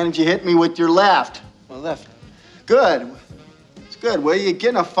right hand? Did you hit me with your left? My left. Good. It's good. Well, you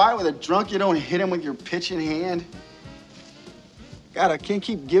get in a fight with a drunk, you don't hit him with your pitching hand. God, I can't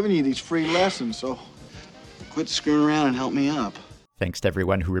keep giving you these free lessons, so quit screwing around and help me up. Thanks to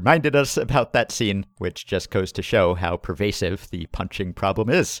everyone who reminded us about that scene, which just goes to show how pervasive the punching problem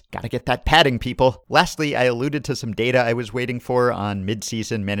is. Gotta get that padding, people. Lastly, I alluded to some data I was waiting for on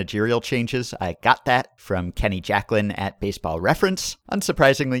mid-season managerial changes. I got that from Kenny Jacklin at Baseball Reference.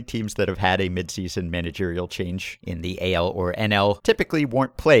 Unsurprisingly, teams that have had a mid-season managerial change in the AL or NL typically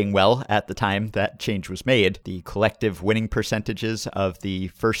weren't playing well at the time that change was made. The collective winning percentages of the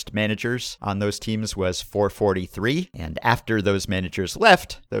first managers on those teams was .443, and after those managers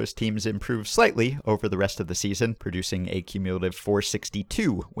left, those teams improved slightly over the rest of the season, producing a cumulative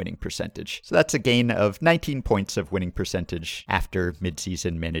 .462 winning percentage. So that's a gain of 19 points of winning percentage after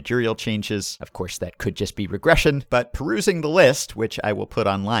midseason managerial changes. Of course, that could just be regression, but perusing the list, which I will put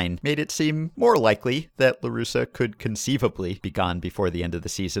online, made it seem more likely that La Russa could conceivably be gone before the end of the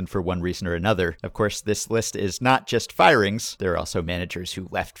season for one reason or another. Of course, this list is not just firings. There are also managers who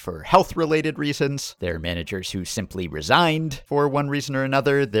left for health-related reasons. There are managers who simply resigned for one one reason or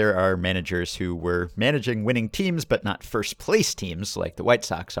another, there are managers who were managing winning teams, but not first place teams like the White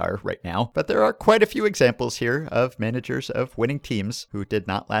Sox are right now. But there are quite a few examples here of managers of winning teams who did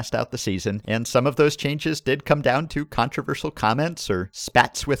not last out the season. And some of those changes did come down to controversial comments or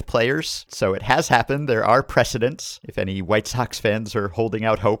spats with players. So it has happened. There are precedents. If any White Sox fans are holding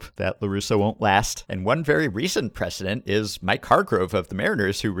out hope that La Russa won't last. And one very recent precedent is Mike Hargrove of the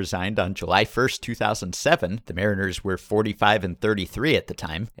Mariners, who resigned on July 1st, 2007. The Mariners were 45-33 at the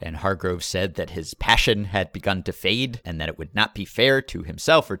time, and Hargrove said that his passion had begun to fade and that it would not be fair to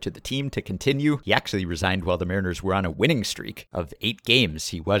himself or to the team to continue. He actually resigned while the Mariners were on a winning streak of 8 games.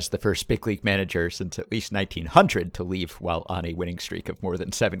 He was the first big league manager since at least 1900 to leave while on a winning streak of more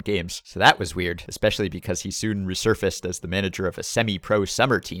than 7 games. So that was weird, especially because he soon resurfaced as the manager of a semi-pro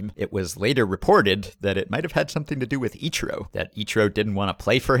summer team. It was later reported that it might have had something to do with Ichiro, that Ichiro didn't want to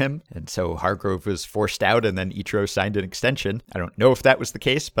play for him, and so Hargrove was forced out and then Ichiro signed an extension. I don't know if that was the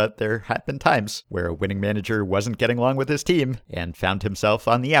case, but there have been times where a winning manager wasn't getting along with his team and found himself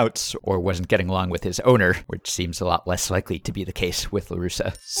on the outs, or wasn't getting along with his owner, which seems a lot less likely to be the case with La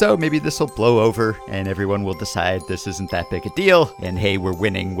Russa. So maybe this will blow over and everyone will decide this isn't that big a deal, and hey, we're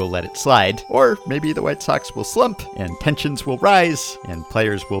winning, we'll let it slide. Or maybe the White Sox will slump and tensions will rise and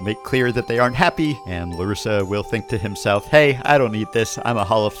players will make clear that they aren't happy, and La Russa will think to himself, hey, I don't need this, I'm a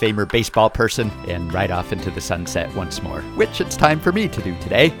Hall of Famer baseball person, and ride off into the sunset once more, which it's time for me to do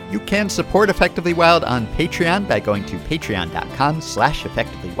today. You can support Effectively Wild on Patreon by going to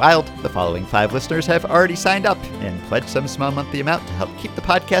patreon.com/effectivelywild. The following 5 listeners have already signed up and pledged some small monthly amount to help keep the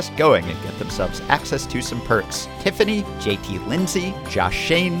podcast going and get themselves access to some perks. Tiffany, JT Lindsay, Josh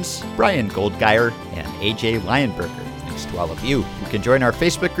Shanes, Brian Goldgeier, and AJ Lionberger. Thanks to all of you. You can join our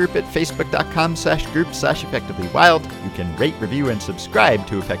Facebook group at facebook.com/group/effectivelywild. You can rate, review, and subscribe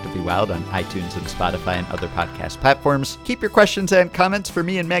to Effectively Wild on iTunes and Spotify and other podcast platforms. Keep your questions and comments for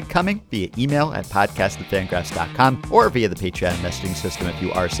me and Meg coming via email at podcast@fangraphs.com or via the Patreon messaging system if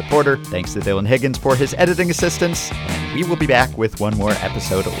you are a supporter. Thanks to Dylan Higgins for his editing assistance, and we will be back with one more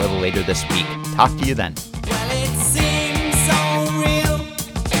episode a little later this week. Talk to you then.